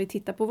tänker att om vi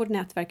tittar på vårt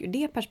nätverk ur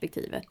det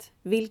perspektivet,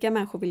 vilka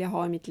människor vill jag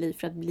ha i mitt liv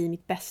för att bli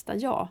mitt bästa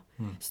jag?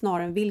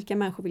 Snarare än vilka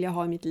människor vill jag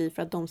ha i mitt liv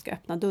för att de ska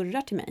öppna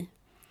dörrar till mig?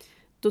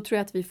 Då tror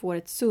jag att vi får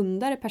ett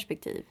sundare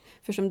perspektiv.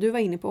 För som du var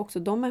inne på också,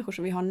 de människor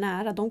som vi har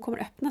nära, de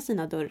kommer öppna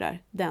sina dörrar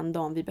den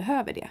dagen vi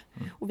behöver det.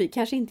 Och vi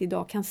kanske inte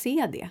idag kan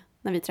se det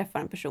när vi träffar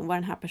en person, vad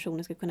den här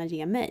personen ska kunna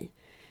ge mig.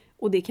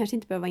 Och det kanske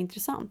inte behöver vara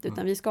intressant,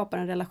 utan vi skapar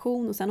en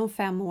relation och sen om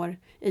 5 år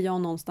är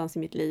jag någonstans i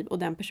mitt liv och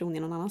den personen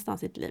är någon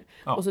annanstans i sitt liv.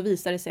 Ja. Och så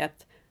visar det sig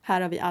att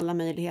här har vi alla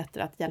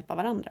möjligheter att hjälpa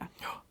varandra.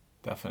 Ja,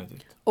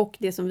 definitivt. Och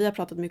det som vi har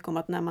pratat mycket om,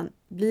 att när man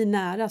blir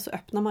nära så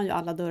öppnar man ju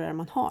alla dörrar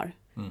man har.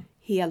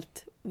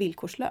 Helt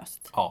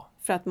villkorslöst. Ja.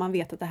 För att man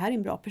vet att det här är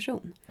en bra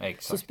person.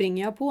 Exakt. Så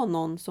springer jag på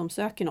någon som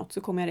söker något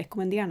så kommer jag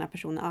rekommendera den här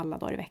personen alla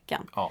dagar i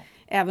veckan. Ja.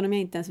 Även om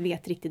jag inte ens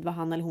vet riktigt vad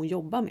han eller hon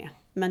jobbar med.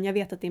 Men jag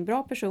vet att det är en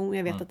bra person och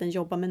jag vet att den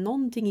jobbar med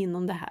någonting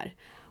inom det här.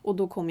 Och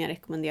då kommer jag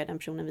rekommendera den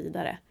personen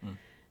vidare.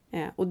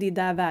 Och det är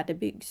där värde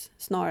byggs.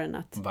 Snarare än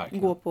att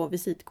gå på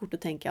visitkort och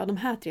tänka, ja, de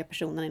här 3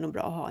 personerna är nog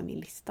bra att ha i min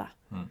lista.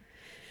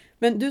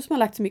 Men du som har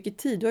lagt så mycket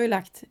tid, du har ju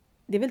lagt,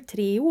 det är väl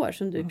 3 år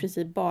som du i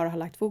princip bara har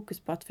lagt fokus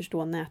på att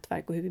förstå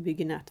nätverk och hur vi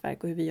bygger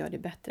nätverk och hur vi gör det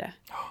bättre.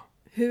 Ja.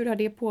 Hur har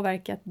det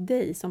påverkat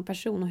dig som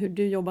person och hur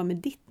du jobbar med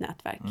ditt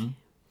nätverk?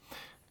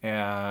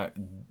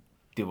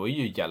 Det var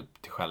ju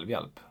hjälp till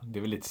självhjälp. Det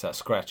är väl lite så här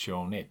scratch your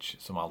own itch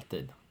som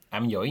alltid.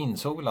 Jag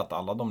insåg väl att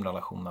alla de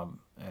relationerna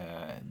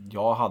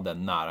jag hade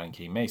nära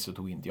kring mig så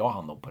tog inte jag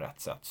hand om på rätt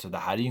sätt. Så det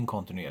här är ju en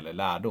kontinuerlig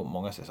lärdom.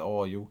 Många säger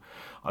så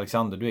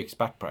Alexander, du är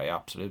expert på det här. Jag är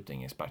absolut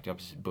ingen expert. Jag har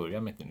precis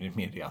börjat med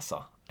min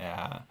resa.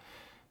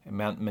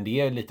 Men det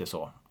är lite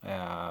så.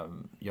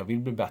 Jag vill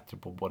bli bättre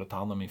på både ta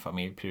hand om min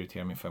familj,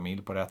 prioritera min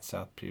familj på rätt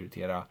sätt,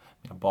 prioritera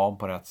mina barn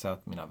på rätt sätt,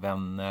 mina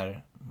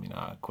vänner,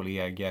 mina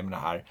kollegor med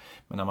det här.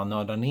 Men när man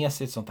nördar ner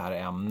sig i ett sånt här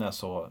ämne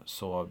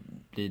så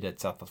blir det ett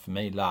sätt att för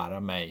mig lära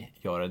mig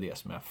göra det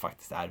som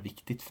faktiskt är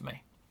viktigt för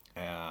mig.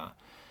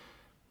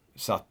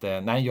 Så att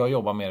jag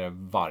jobbar med det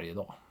varje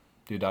dag.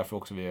 Det är därför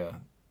också jag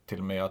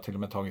har till och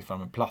med tagit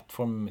fram en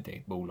plattform med mitt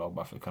eget bolag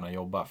bara för att kunna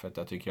jobba. För att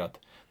jag tycker att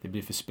det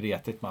blir för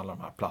spretigt med alla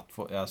de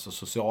här alltså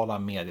sociala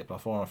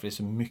medieplattformar. För det är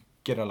så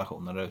mycket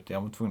relationer där ute.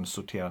 Jag var tvungen att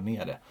sortera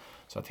ner det.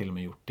 Så jag har till och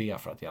med gjort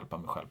det för att hjälpa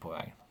mig själv på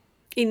vägen.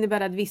 Innebär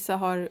det att vissa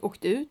har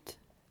åkt ut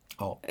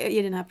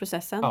i den här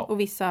processen? Och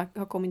vissa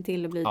har kommit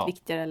till och blivit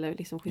viktigare eller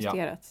liksom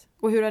justerats?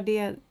 Och hur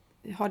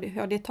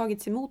har det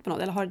tagits emot på något?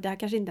 Eller har det här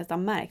kanske inte ens har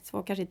märkts?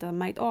 Folk kanske inte har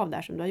märkt av det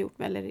här som du har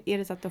gjort? Eller är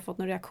det så att du har fått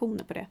några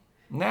reaktioner på det?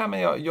 Nej,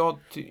 men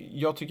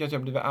jag tycker att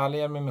jag blivit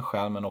ärligare med mig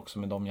själv men också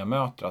med dem jag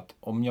möter. Att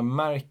om jag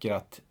märker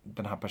att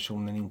den här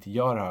personen inte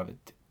gör det här av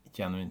ett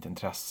genuint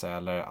intresse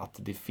eller att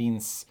det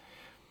finns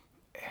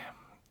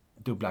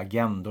dubbla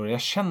agendor.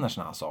 Jag känner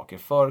såna här saker.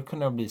 Förr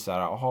kunde jag bli så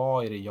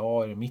här, är det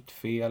jag? Är det mitt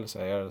fel? Så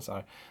är det så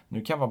här.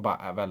 Nu kan jag vara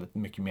bara väldigt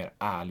mycket mer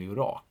ärlig och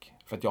rak.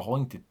 För att jag har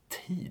inte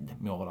tid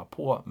med att hålla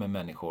på med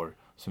människor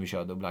som vill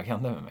köra dubbla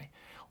agendor med mig.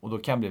 Och då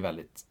kan jag bli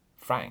väldigt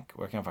frank.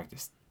 Och jag kan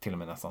faktiskt till och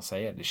med nästan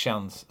säga det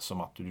känns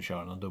som att du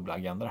kör en dubbla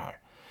agenda här.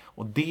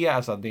 Och det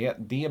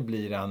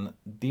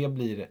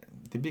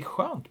blir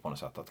skönt på något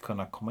sätt att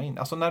kunna komma in.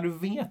 Alltså när du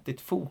vet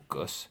ditt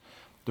fokus,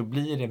 då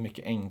blir det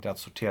mycket enklare att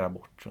sortera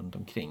bort runt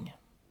omkring.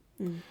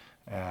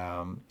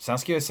 Sen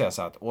ska jag säga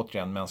så att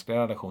återigen, mänskliga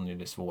relationer är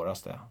det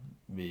svåraste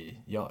vi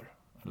gör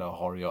eller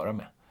har att göra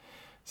med.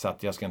 Så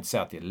att jag ska inte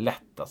säga att det är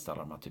lätt att ställa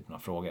de här typerna av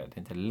frågor. Det är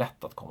inte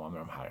lätt att komma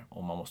med de här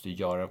och man måste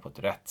göra det på ett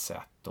rätt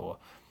sätt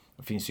och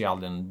det finns ju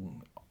aldrig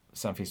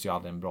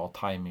en bra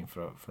timing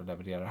för att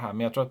leverera det här.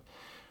 Men jag tror att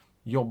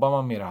jobbar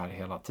man med det här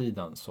hela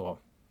tiden så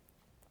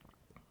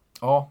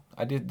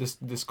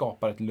det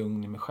skapar ett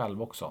lugn i mig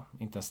själv också.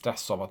 Inte en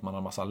stress av att man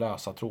har massa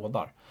lösa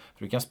trådar.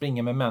 För du kan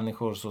springa med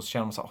människor och så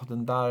känner man så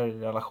den där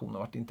relationen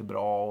var inte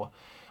bra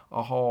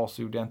och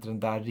så gjorde jag inte den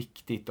där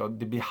riktigt och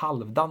det blir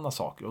halvdana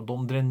saker och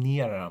de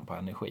dränerar den på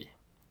energi.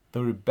 Då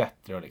är det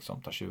bättre att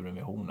liksom ta tjuren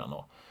vid hornen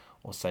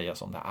och säga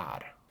som det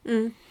är.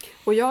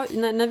 Och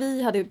när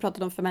vi hade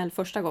pratat om Femell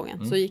första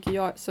gången så gick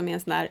jag som en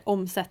sån här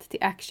omsätt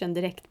till action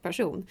direkt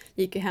person.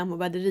 Gick ju hem och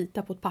började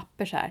rita på ett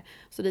papper så här.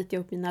 Så ritade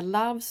jag upp mina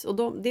loves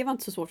och det var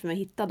inte så svårt för mig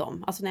att hitta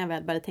dem. Alltså när jag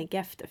väl började tänka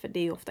efter, för det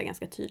är ju ofta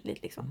ganska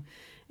tydligt liksom.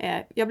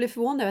 Jag blev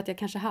förvånad över att jag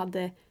kanske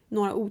hade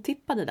några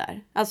otippade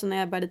där. Alltså när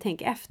jag började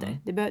tänka efter.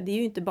 Det är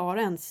ju inte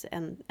bara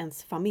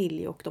ens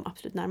familj och de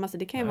absolut närmaste.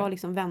 Det kan ju vara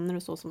liksom vänner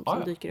och så som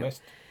dyker upp.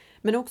 Visst.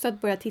 Men också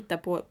att börja titta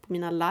på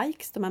mina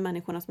likes, de här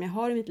människorna som jag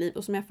har i mitt liv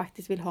och som jag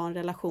faktiskt vill ha en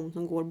relation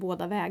som går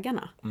båda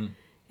vägarna.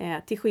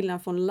 Till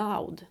skillnad från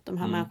loud, de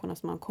här människorna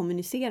som man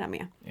kommunicerar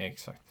med.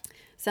 Exakt.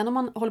 Sen om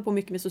man håller på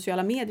mycket med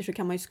sociala medier så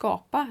kan man ju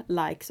skapa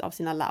likes av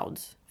sina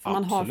louds. För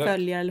Absolut. man har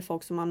följare eller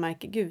folk som man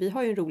märker, gud vi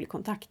har ju en rolig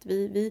kontakt.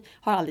 Vi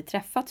har aldrig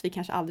träffats, vi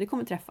kanske aldrig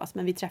kommer träffas,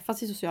 men vi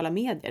träffas i sociala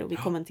medier och vi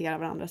kommenterar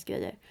varandras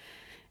grejer.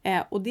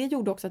 Och det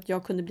gjorde också att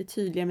jag kunde bli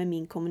tydligare med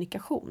min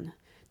kommunikation.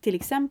 till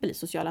exempel i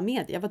sociala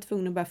medier. Jag var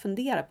tvungen att börja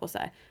fundera på så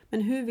här,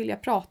 men hur vill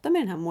jag prata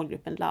med den här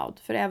målgruppen loud?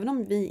 För även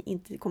om vi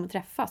inte kommer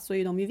träffas så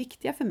är de ju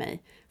viktiga för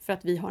mig för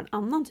att vi har en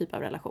annan typ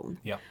av relation.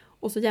 Ja.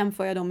 Och så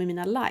jämför jag dem med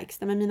mina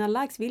likes. Men mina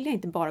likes vill jag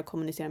inte bara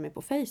kommunicera med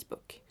på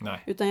Facebook. Nej.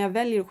 Utan jag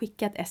väljer att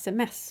skicka ett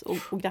sms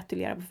och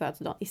gratulera på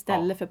födelsedagen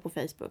istället för på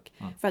Facebook.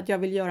 För att jag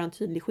vill göra en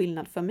tydlig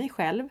skillnad för mig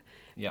själv.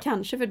 Ja.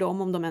 Kanske för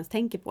dem om de ens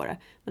tänker på det.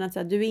 Men att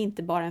säga, du är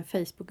inte bara en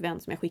Facebook-vän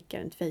som jag skickar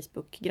en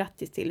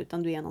Facebook-grattis till.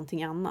 Utan du är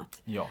någonting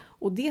annat. Ja.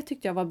 Och det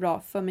tyckte jag var bra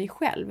för mig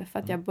själv. För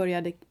att jag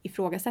började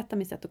ifrågasätta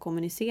mitt sätt att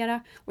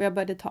kommunicera. Och jag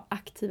började ta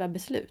aktiva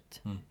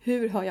beslut.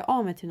 Hur hör jag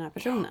av mig till den här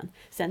personen?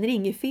 Sen är det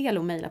inget fel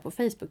att mejla på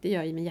Facebook. Det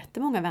gör ju med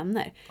jättemånga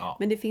vänner. Ja.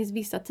 Men det finns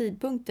vissa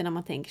tidpunkter när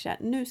man tänker så här,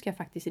 nu ska jag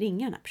faktiskt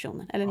ringa den här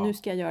personen. Eller nu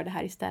ska jag göra det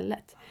här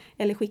istället.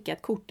 Eller skicka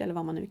ett kort eller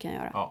vad man nu kan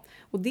göra. Ja.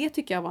 Och det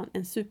tycker jag var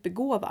en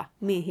supergåva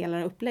med hela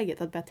det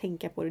upplägget. Att börja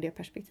tänka på det i det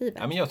perspektivet.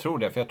 Ja, men jag tror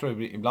det, för jag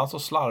tror ibland så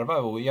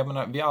slarvar vi. Och jag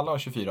menar, vi alla har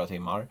 24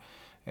 timmar.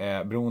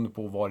 Beroende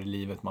på var i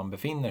livet man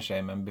befinner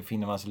sig. Men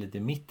befinner man sig lite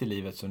mitt i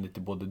livet som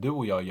lite både du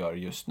och jag gör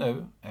just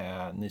nu.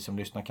 Ni som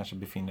lyssnar kanske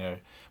befinner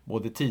er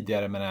både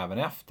tidigare men även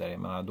efter. Jag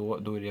menar,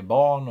 då är det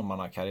barn och man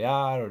har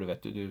karriär och du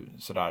vet,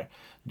 sådär.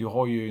 Du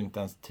har ju inte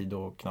ens tid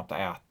att knappt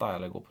äta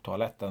eller gå på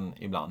toaletten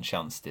ibland,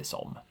 känns det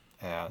som.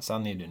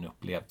 Sen är det en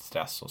upplevd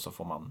stress och så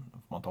får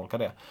man tolka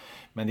det.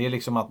 Men det är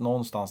liksom att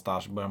någonstans där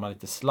så börjar man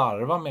lite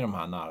slarva med de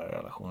här nära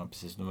relationerna,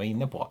 precis som du var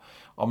inne på.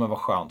 Ja, men vad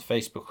skönt,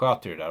 Facebook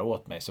sköter det där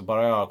åt mig, så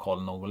bara jag har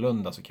koll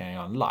någorlunda så kan jag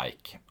göra en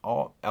like.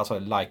 Ja, alltså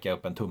likea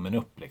upp en tummen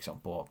upp liksom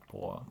på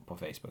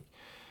Facebook.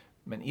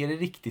 Men är det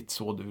riktigt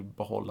så du vill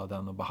behålla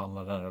den och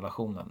behandla den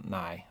relationen?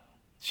 Nej.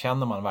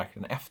 Känner man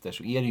verkligen efter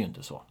så är det ju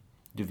inte så.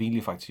 Du vill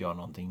ju faktiskt göra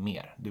någonting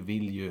mer. Du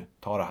vill ju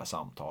ta det här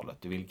samtalet.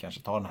 Du vill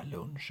kanske ta den här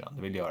lunchen.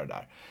 Du vill göra det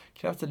där.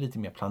 Krävs det lite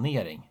mer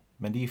planering.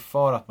 Men det är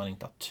för att man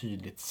inte har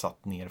tydligt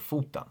satt ner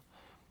foten.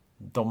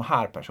 De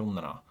här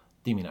personerna,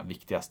 det är mina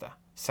viktigaste.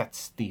 Sätt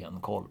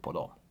stenkoll på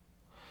dem.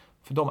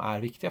 För de är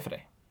viktiga för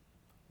dig.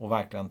 Och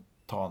verkligen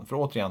för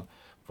återigen,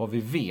 vad vi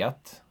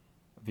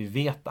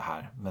vet det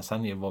här. Men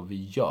sen är det vad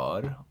vi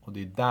gör. Och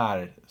det är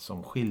där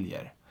som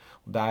skiljer.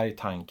 Och där är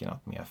tanken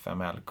att med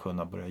FML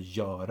kunna börja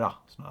göra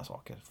sådana här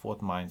saker. Få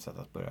ett mindset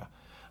att börja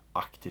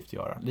aktivt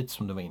göra. Lite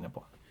som du var inne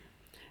på.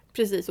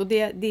 Precis, och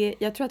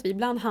jag tror att vi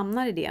ibland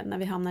hamnar i det när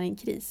vi hamnar i en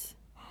kris.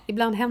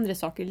 Ibland händer det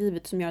saker i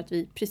livet som gör att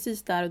vi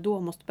precis där och då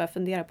måste börja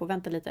fundera på,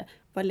 vänta lite,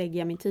 vad lägger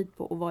jag min tid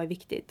på och vad är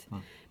viktigt?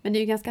 Men det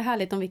är ju ganska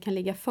härligt om vi kan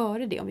ligga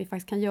före det, om vi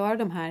faktiskt kan göra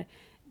de här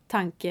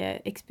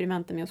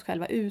tankeexperimenten med oss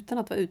själva utan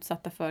att vara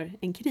utsatta för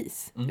en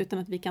kris. Utan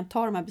att vi kan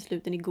ta de här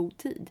besluten i god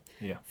tid.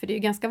 Yeah. För det är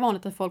ju ganska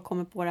vanligt att folk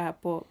kommer på det här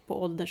på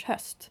ålderns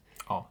höst.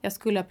 Ja. Jag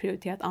skulle ha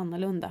prioriterat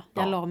annorlunda.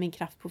 Jag la min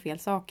kraft på fel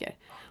saker.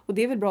 Och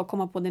det är väl bra att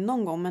komma på det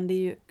någon gång. Men det är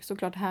ju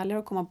såklart härligare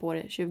att komma på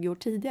det 20 år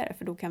tidigare.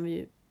 För då kan vi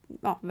ju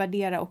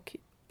värdera och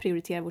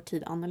prioritera vår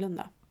tid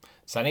annorlunda.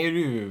 Sen är det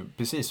ju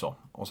precis så.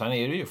 Och sen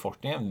är det ju,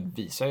 forskningen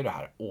visar ju det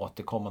här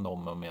återkommande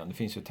om och igen. Det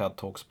finns ju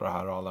TED-talks på det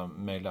här och alla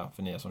möjliga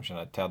för ni som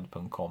känner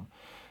TED.com.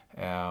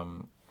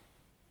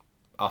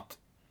 Att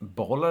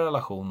behålla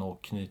relation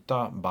och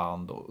knyta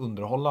band och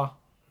underhålla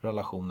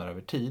relationer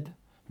över tid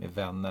med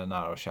vänner,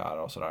 nära och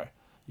kära och sådär,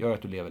 gör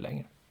att du lever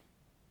längre.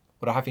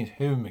 Och det här finns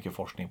hur mycket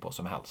forskning på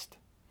som helst.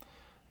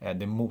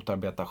 Det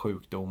motarbetar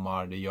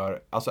sjukdomar, det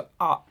gör alltså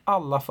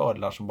alla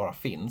fördelar som bara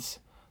finns.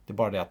 Det är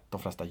bara det att de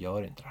flesta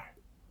gör inte det här.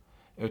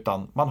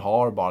 Utan man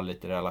har bara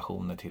lite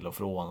relationer till och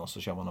från och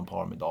så kör man en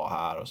parmiddag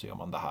här och så gör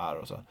man det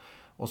här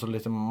och så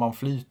lite, man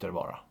flyter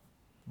bara.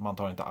 Man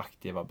tar inte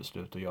aktiva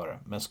beslut att göra det.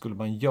 Men skulle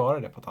man göra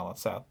det på ett annat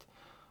sätt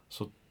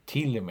så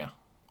till och med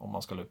om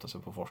man ska luta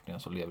sig på forskningen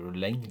så lever du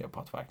längre på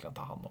att verkligen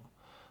ta hand om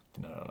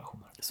dina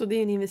relationer. Så det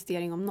är en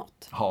investering om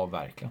något? Ja,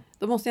 verkligen.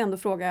 Då måste jag ändå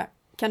fråga,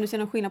 kan du se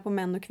någon skillnad på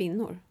män och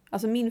kvinnor?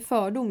 Alltså min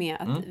fördom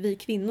är att vi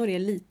kvinnor är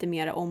lite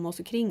mer om oss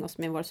och kring oss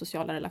med våra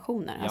sociala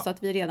relationer. Ja. Alltså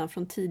att vi redan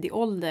från tidig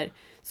ålder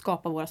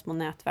skapar våra små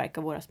nätverk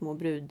och våra små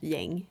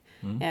brudgäng.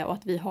 Och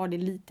att vi har det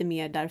lite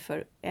mer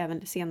därför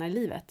även senare i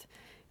livet.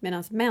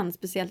 Medan män,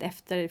 speciellt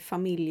efter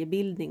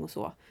familjebildning och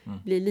så,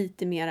 blir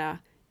lite mera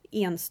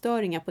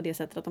enstöringar på det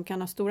sättet att de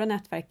kan ha stora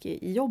nätverk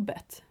i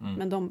jobbet.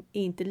 Men de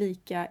är inte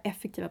lika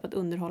effektiva på att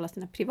underhålla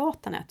sina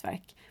privata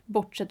nätverk.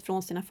 Bortsett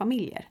från sina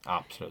familjer.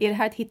 Absolut. Är det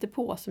här ett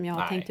hittepå som jag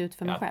har tänkt ut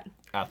för mig själv?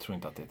 Jag tror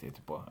inte att det är ett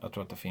hittepå. Jag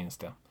tror att det finns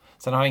det.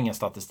 Sen har jag ingen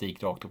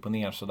statistik rakt upp och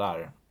ner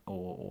sådär.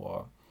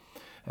 Och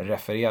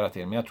referera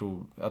till. Men jag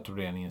tror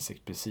det är en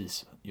insikt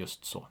precis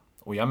just så.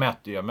 Och jag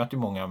möter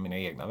många av mina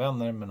egna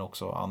vänner. Men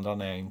också andra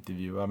när jag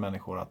intervjuar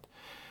människor. Att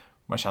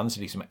man känner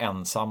sig liksom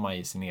ensamma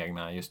i sin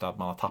egna, just att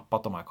man har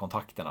tappat de här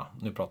kontakterna.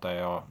 Nu pratar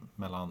jag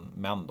mellan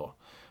män då.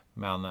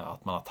 Men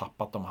att man har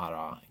tappat de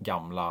här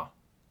gamla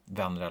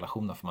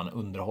vänrelationerna för man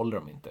underhåller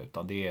dem inte.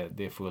 Utan det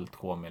är fullt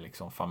gå med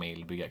liksom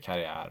familj, bygga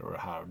karriär och det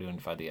här. Och det är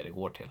ungefär det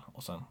går till.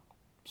 Och sen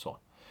så.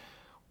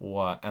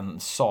 Och en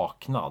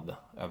saknad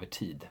över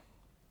tid.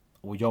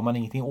 Och gör man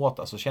ingenting åt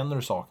det så känner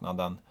du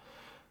saknaden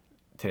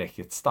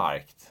tillräckligt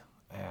starkt.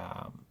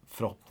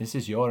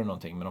 Förhoppningsvis gör du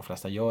någonting men de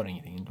flesta gör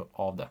ingenting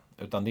av det.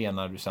 Utan det är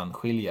när du sen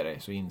skiljer dig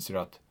så inser du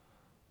att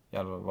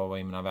Vad var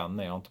mina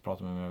vänner? Jag har inte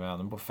pratat med mina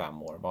vänner på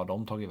 5 år. Vad har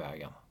de tagit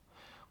vägen?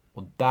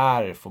 Och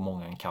där får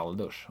många en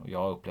kalldusch. Och jag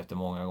har upplevt det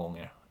många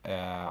gånger.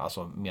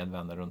 Alltså med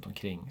vänner runt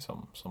omkring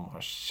som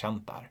har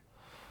känt det här.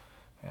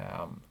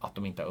 Att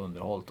de inte har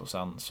underhållit. Och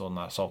sen så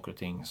när saker och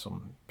ting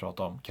som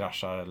pratar om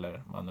kraschar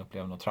eller man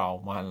upplever något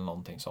trauma eller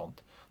någonting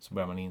sånt. Så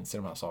börjar man inse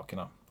de här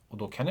sakerna. Och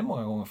då kan det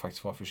många gånger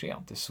faktiskt vara för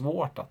sent. Det är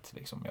svårt att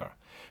liksom göra.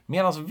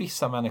 Medan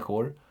vissa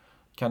människor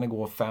kan det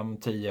gå 5,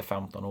 10,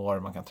 15 år.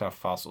 Man kan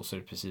träffas och så är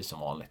det precis som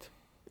vanligt.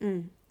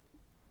 Mm.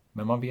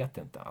 Men man vet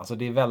inte. Alltså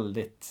det är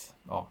väldigt,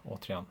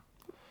 återigen.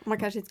 Man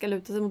kanske inte ska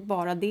luta sig mot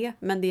bara det.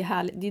 Men det är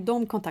härligt. Det är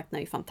de kontakterna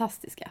är ju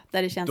fantastiska.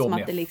 Där det känns De som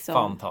är att det liksom...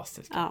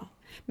 fantastiska. Ja.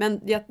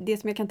 Men det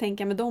som jag kan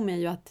tänka med dem är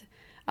ju att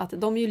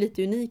de är ju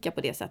lite unika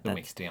på det sättet. De är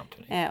extremt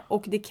unika.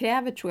 Och det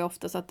kräver, tror jag,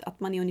 oftast att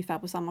man är ungefär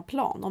på samma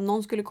plan. Om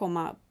någon skulle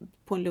komma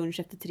på en lunch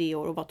efter 3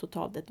 år och vara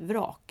totalt ett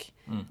vrak.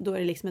 Då är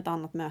det liksom ett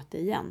annat möte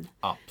igen.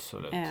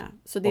 Absolut.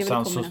 Så det är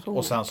väl kombinationen.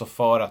 Och sen så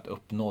för att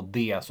uppnå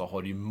det så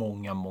har du ju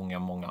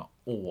många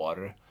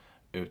år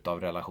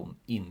utav relation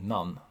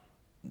innan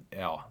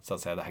så att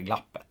säga det här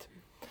glappet.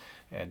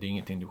 Det är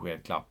ingenting du sker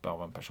ett glapp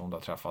av en person du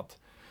har träffat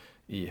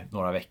i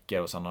några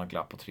veckor och sen har ett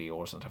glapp på 3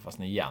 år, sen träffas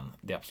ni igen.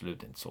 Det är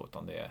absolut inte så,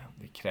 utan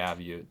det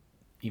kräver ju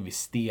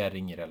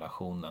investering i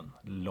relationen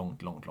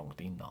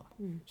långt innan,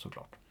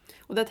 såklart.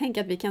 Och där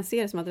tänker jag att vi kan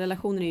se det som att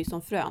relationer är ju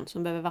som frön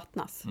som behöver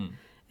vattnas.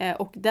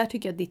 Och där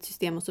tycker jag att ditt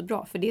system är så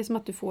bra, för det är som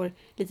att du får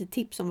lite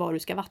tips om vad du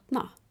ska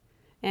vattna.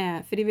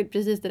 För det är väl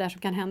precis det där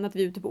som kan hända, att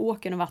vi är ute på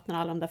åkern och vattnar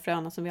alla de där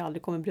fröna som vi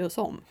aldrig kommer bry oss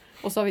om.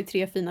 Och så har vi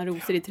 3 fina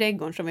rosor i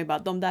trädgården som vi bara,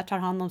 de där tar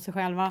hand om sig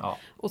själva. Ja.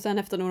 Och sen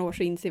efter några år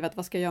så inser vi att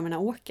vad ska jag göra med den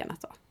här åkern?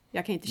 Alltså?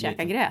 Jag kan inte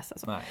käka gräs.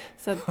 Alltså.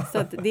 Så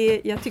att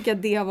jag tycker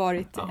att det har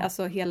varit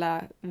alltså,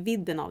 hela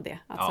vidden av det.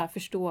 Att så här,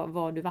 förstå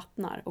vad du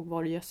vattnar och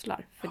vad du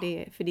gödslar. För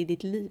det är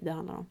ditt liv det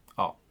handlar om.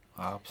 Ja,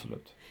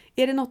 absolut.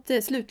 Är det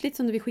något slutligt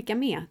som du vill skicka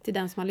med till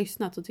den som har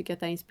lyssnat och tycker att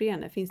det är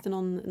inspirerande? Finns det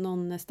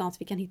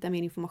någonstans vi kan hitta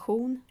mer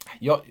information?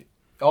 Ja,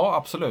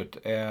 absolut.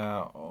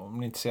 Om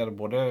ni är intresserade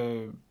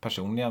både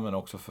personligen men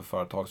också för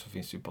företag så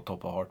finns det ju på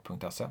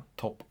topofheart.se.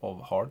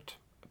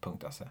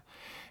 topofheart.se.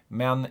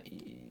 Men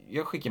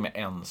jag skickar med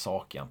en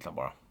sak egentligen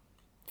bara.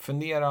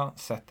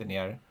 Sätt er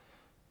ner.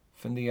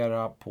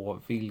 Fundera på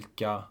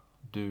vilka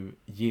du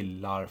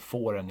gillar,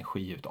 får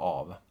energi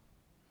utav.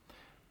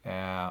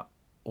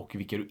 Och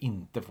vilka du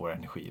inte får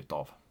energi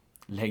utav.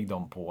 Lägg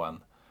dem på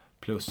en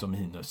plus- och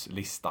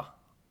minuslista.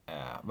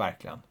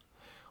 Verkligen.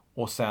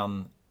 Och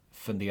sen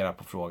fundera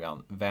på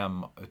frågan,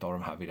 vem utav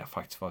de här vill jag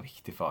faktiskt vara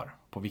viktig för?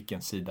 På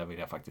vilken sida vill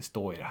jag faktiskt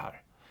stå i det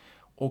här?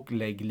 Och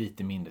lägg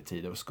lite mindre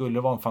tid. Och skulle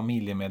det vara en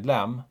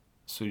familjemedlem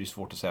så är det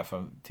svårt att säga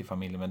till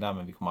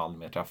familjemedlemmen, vi kommer aldrig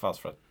mer träffas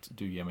för att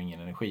du ger mig ingen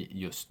energi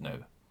just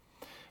nu.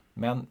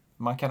 Men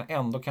man kan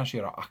ändå kanske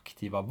göra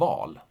aktiva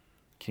val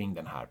kring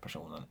den här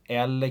personen.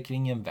 Eller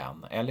kring en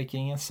vän. Eller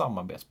kring en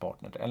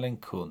samarbetspartner. Eller en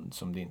kund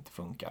som det inte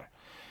funkar.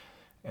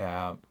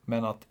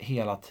 Men att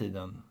hela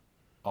tiden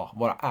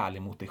vara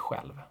ärlig mot dig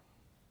själv.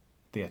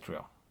 Det tror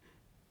jag.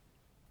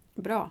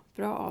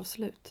 Bra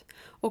avslut.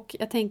 Och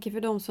jag tänker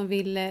för de som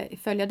vill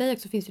följa dig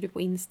också, finns du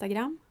på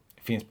Instagram?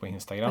 Finns på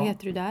Instagram. Vad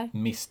heter du där?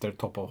 Mr.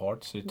 Top of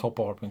Heart. Så det är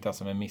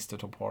topofheart.se med Mr.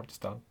 Top of Heart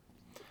istället.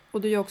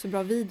 Och du gör också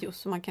bra videos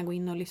som man kan gå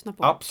in och lyssna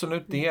på.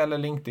 Absolut, det eller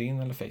LinkedIn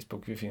eller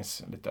Facebook. Vi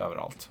finns lite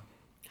överallt.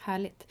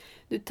 Härligt.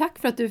 Tack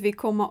för att du fick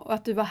komma och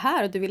att du var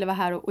här och du ville vara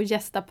här och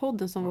gästa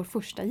podden som vår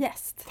första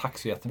gäst. Tack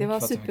så jättemycket. Det var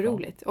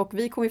superroligt. Och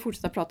vi kommer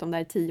fortsätta prata om det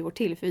här i 10 år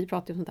till, för vi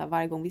pratar ju om sånt här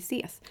varje gång vi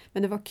ses.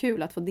 Men det var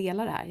kul att få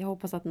dela det här. Jag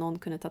hoppas att någon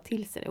kunde ta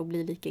till sig det och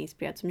bli lika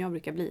inspirerad som jag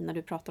brukar bli när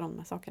du pratar om de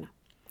här sakerna.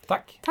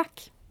 Tack.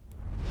 Tack.